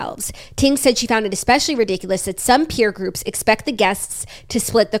themselves. Tinks said she found it especially ridiculous that some peer groups expect the guests to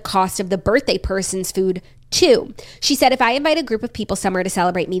split the cost of the birthday person's food too. She said, if I invite a group of people somewhere to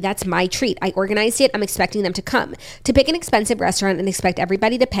celebrate me, that's my treat. I organized it. I'm expecting them to come. To pick an expensive restaurant and expect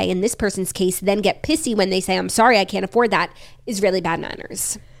everybody to pay, in this person's case, then get pissy when they say, I'm sorry, I can't afford that, is really bad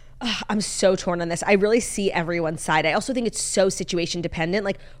manners. I'm so torn on this. I really see everyone's side. I also think it's so situation dependent.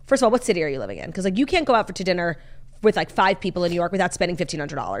 Like, first of all, what city are you living in? Because like you can't go out to dinner with like 5 people in New York without spending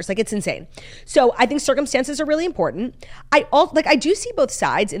 $1,500. Like it's insane. So I think circumstances are really important. I do see both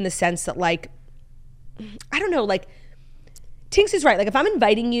sides in the sense that like, I don't know, like Tinks is right. Like if I'm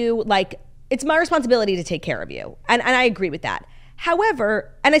inviting you, like it's my responsibility to take care of you. And I agree with that.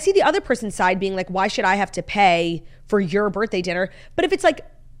 However, and I see the other person's side being like, why should I have to pay for your birthday dinner? But if it's like,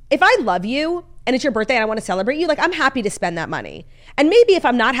 if I love you and it's your birthday and I want to celebrate you, like I'm happy to spend that money. And maybe if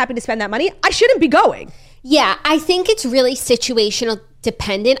I'm not happy to spend that money, I shouldn't be going. Yeah, I think it's really situational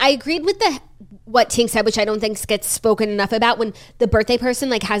dependent. I agreed with what Tink said, which I don't think gets spoken enough about. When the birthday person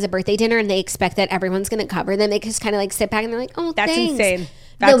like has a birthday dinner and they expect that everyone's going to cover them, they just kind of like sit back and they're like, oh, that's thanks. Insane.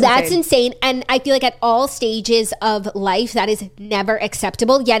 That's insane. And I feel like at all stages of life, that is never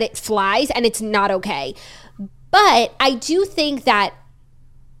acceptable, yet it flies and it's not okay. But I do think that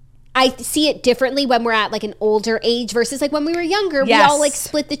I see it differently when we're at like an older age versus like when we were younger. Yes. We all like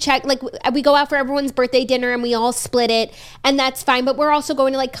split the check. Like we go out for everyone's birthday dinner and we all split it, and that's fine. But we're also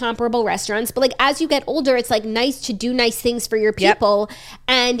going to like comparable restaurants. But like as you get older, it's like nice to do nice things for your people. Yep.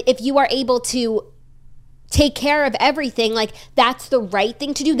 And if you are able to take care of everything, like that's the right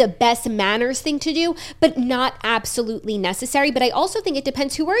thing to do, the best manners thing to do, but not absolutely necessary. But I also think it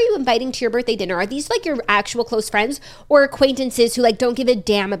depends, who are you inviting to your birthday dinner? Are these like your actual close friends or acquaintances who like don't give a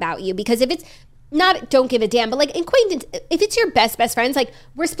damn about you? Because if it's not don't give a damn, but like acquaintance, if it's your best friends, like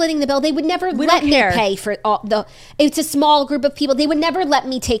we're splitting the bill, they would never let me pay for it's a small group of people. They would never let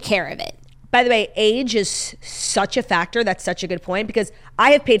me take care of it. By the way, age is such a factor. That's such a good point because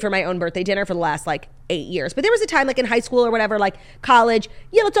I have paid for my own birthday dinner for the last like 8 years. But there was a time like in high school or whatever, like college,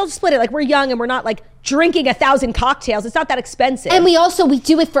 yeah, let's all split it. Like we're young and we're not like drinking 1,000 cocktails. It's not that expensive. And we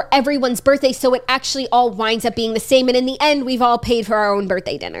do it for everyone's birthday. So it actually all winds up being the same. And in the end, we've all paid for our own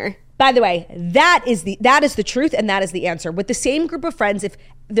birthday dinner. By the way, that is the truth and that is the answer. With the same group of friends, if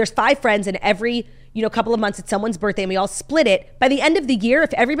there's 5 friends and every couple of months it's someone's birthday and we all split it, by the end of the year,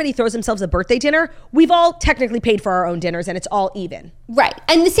 if everybody throws themselves a birthday dinner, we've all technically paid for our own dinners and it's all even. Right.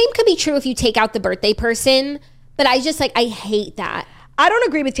 And the same could be true if you take out the birthday person, but I just I hate that. I don't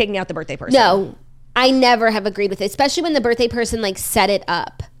agree with taking out the birthday person. No, I never have agreed with it, especially when the birthday person set it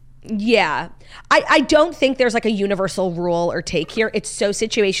up. Yeah. I don't think there's like a universal rule or take here. It's so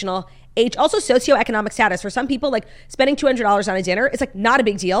situational. Age, also socioeconomic status. For some people, like spending $200 on a dinner is like not a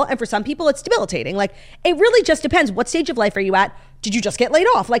big deal. And for some people, it's debilitating. Like it really just depends. What stage of life are you at? Did you just get laid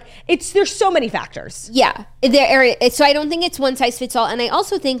off? Like there's so many factors. Yeah. So I don't think it's one size fits all. And I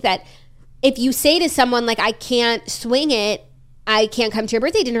also think that if you say to someone like, I can't swing it, I can't come to your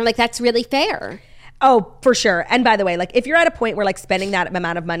birthday dinner, like that's really fair. Oh, for sure. And by the way, like if you're at a point where like spending that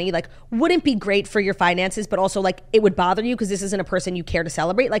amount of money like wouldn't be great for your finances, but also like it would bother you because this isn't a person you care to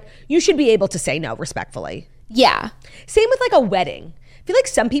celebrate, like you should be able to say no respectfully. Yeah. Same with like a wedding. I feel like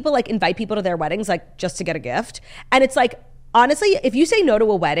some people like invite people to their weddings like just to get a gift. And it's like, honestly, if you say no to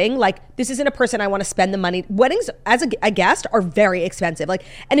a wedding, like this isn't a person I want to spend the money. Weddings as a guest are very expensive. Like,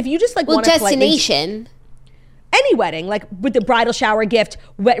 and if you just like want to destination. Any wedding, like with the bridal shower gift,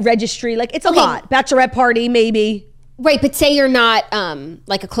 registry, like it's a lot. Bachelorette party, maybe. Right, but say you're not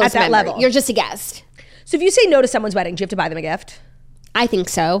like a close member. Level. You're just a guest. So if you say no to someone's wedding, do you have to buy them a gift? I think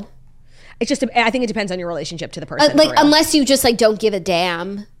so. It's just, I think it depends on your relationship to the person. Like unless you just like don't give a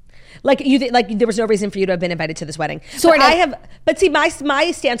damn. Like like there was no reason for you to have been invited to this wedding. Sort of. But see, my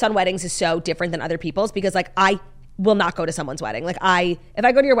stance on weddings is so different than other people's because like I will not go to someone's wedding. Like if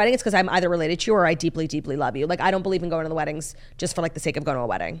I go to your wedding, it's because I'm either related to you or I deeply, deeply love you. Like I don't believe in going to the weddings just for like the sake of going to a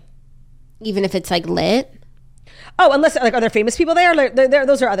wedding. Even if it's like lit? Oh, unless like are there famous people there?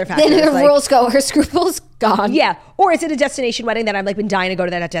 Those are other factors. Then her rules go, her scruples gone. Yeah. Or is it a destination wedding that I've like been dying to go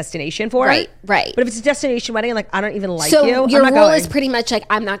to that destination for? Right. But if it's a destination wedding, like I don't even like so you. So your rule is pretty much like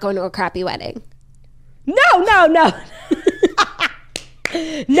I'm not going to a crappy wedding. No.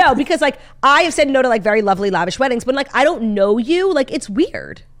 No, because like I have said no to like very lovely lavish weddings, but like I don't know you, like it's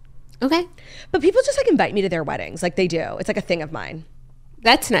weird. Okay. But people just like invite me to their weddings, like they do. It's like a thing of mine.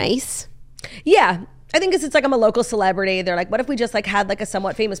 That's nice. Yeah. I think it's like I'm a local celebrity. They're like, what if we just like had like a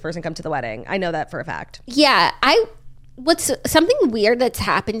somewhat famous person come to the wedding? I know that for a fact. Yeah. What's something weird that's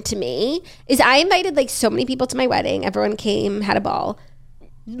happened to me is I invited like so many people to my wedding. Everyone came, had a ball.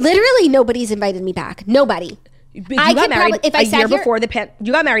 Literally nobody's invited me back. Nobody. You got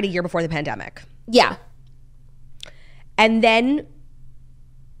married a year before the pandemic. Yeah. And then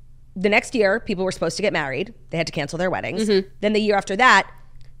the next year, people were supposed to get married. They had to cancel their weddings. Mm-hmm. Then the year after that,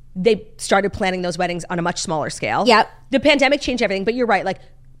 they started planning those weddings on a much smaller scale. Yep. The pandemic changed everything, but you're right. Like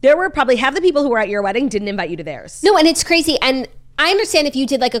there were probably half the people who were at your wedding didn't invite you to theirs. No, and it's crazy. And I understand if you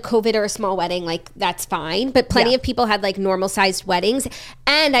did like a COVID or a small wedding, like that's fine. But plenty of people had like normal sized weddings.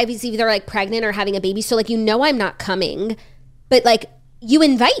 And I was either like pregnant or having a baby. So like, I'm not coming, but like you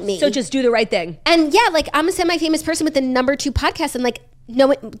invite me. So just do the right thing. And yeah, like I'm a semi-famous person with the #2 podcast and like,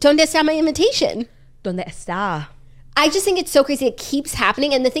 no, donde está my invitation? Donde está? I just think it's so crazy. It keeps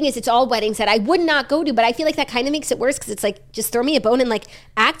happening. And the thing is, it's all weddings that I would not go to, but I feel like that kind of makes it worse because it's like, just throw me a bone and like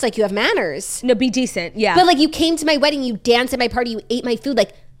act like you have manners. No, be decent. Yeah. But like you came to my wedding, you danced at my party, you ate my food,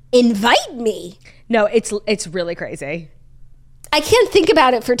 like invite me. No, it's really crazy. I can't think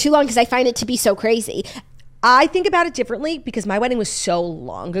about it for too long because I find it to be so crazy. I think about it differently because my wedding was so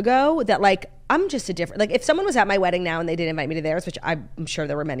long ago that like I'm just a different, like if someone was at my wedding now and they didn't invite me to theirs, which I'm sure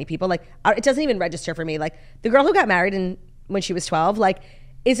there were many people, like it doesn't even register for me. Like the girl who got married when she was 12, like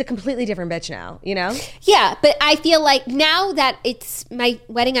is a completely different bitch now, you know? Yeah, but I feel like now that it's my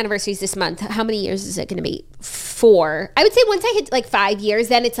wedding anniversary is this month, how many years is it going to be? 4. I would say once I hit like 5 years,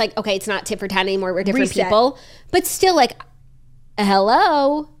 then it's like, okay, it's not tit for tat anymore. We're different people. But still like,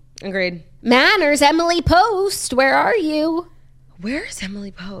 hello. Agreed. Manners, Emily Post, where are you? Where's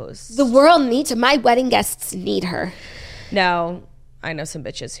Emily Post? The world needs her. My wedding guests need her. No, I know some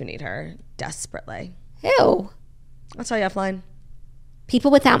bitches who need her desperately. Ew. I'll tell you offline.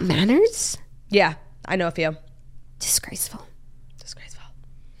 People without manners? Yeah, I know a few. Disgraceful.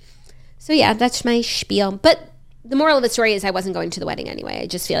 So yeah, that's my spiel. But the moral of the story is I wasn't going to the wedding anyway. I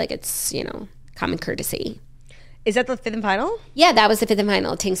just feel like it's, kind common courtesy. Is that the fifth and final? Yeah, that was the fifth and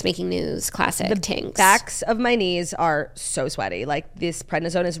final. Tinks Making News. Classic The Tinks. backs of my knees are so sweaty. Like, this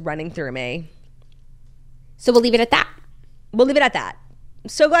prednisone is running through me. So we'll leave it at that. We'll leave it at that.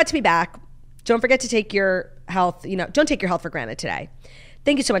 So glad to be back. Don't forget to take your health, don't take your health for granted today.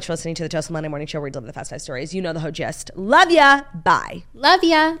 Thank you so much for listening to the Toast Monday Morning Show, where we deliver the Fast Five stories. You know the whole gist. Love ya. Bye. Love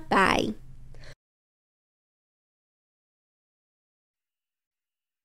ya. Bye.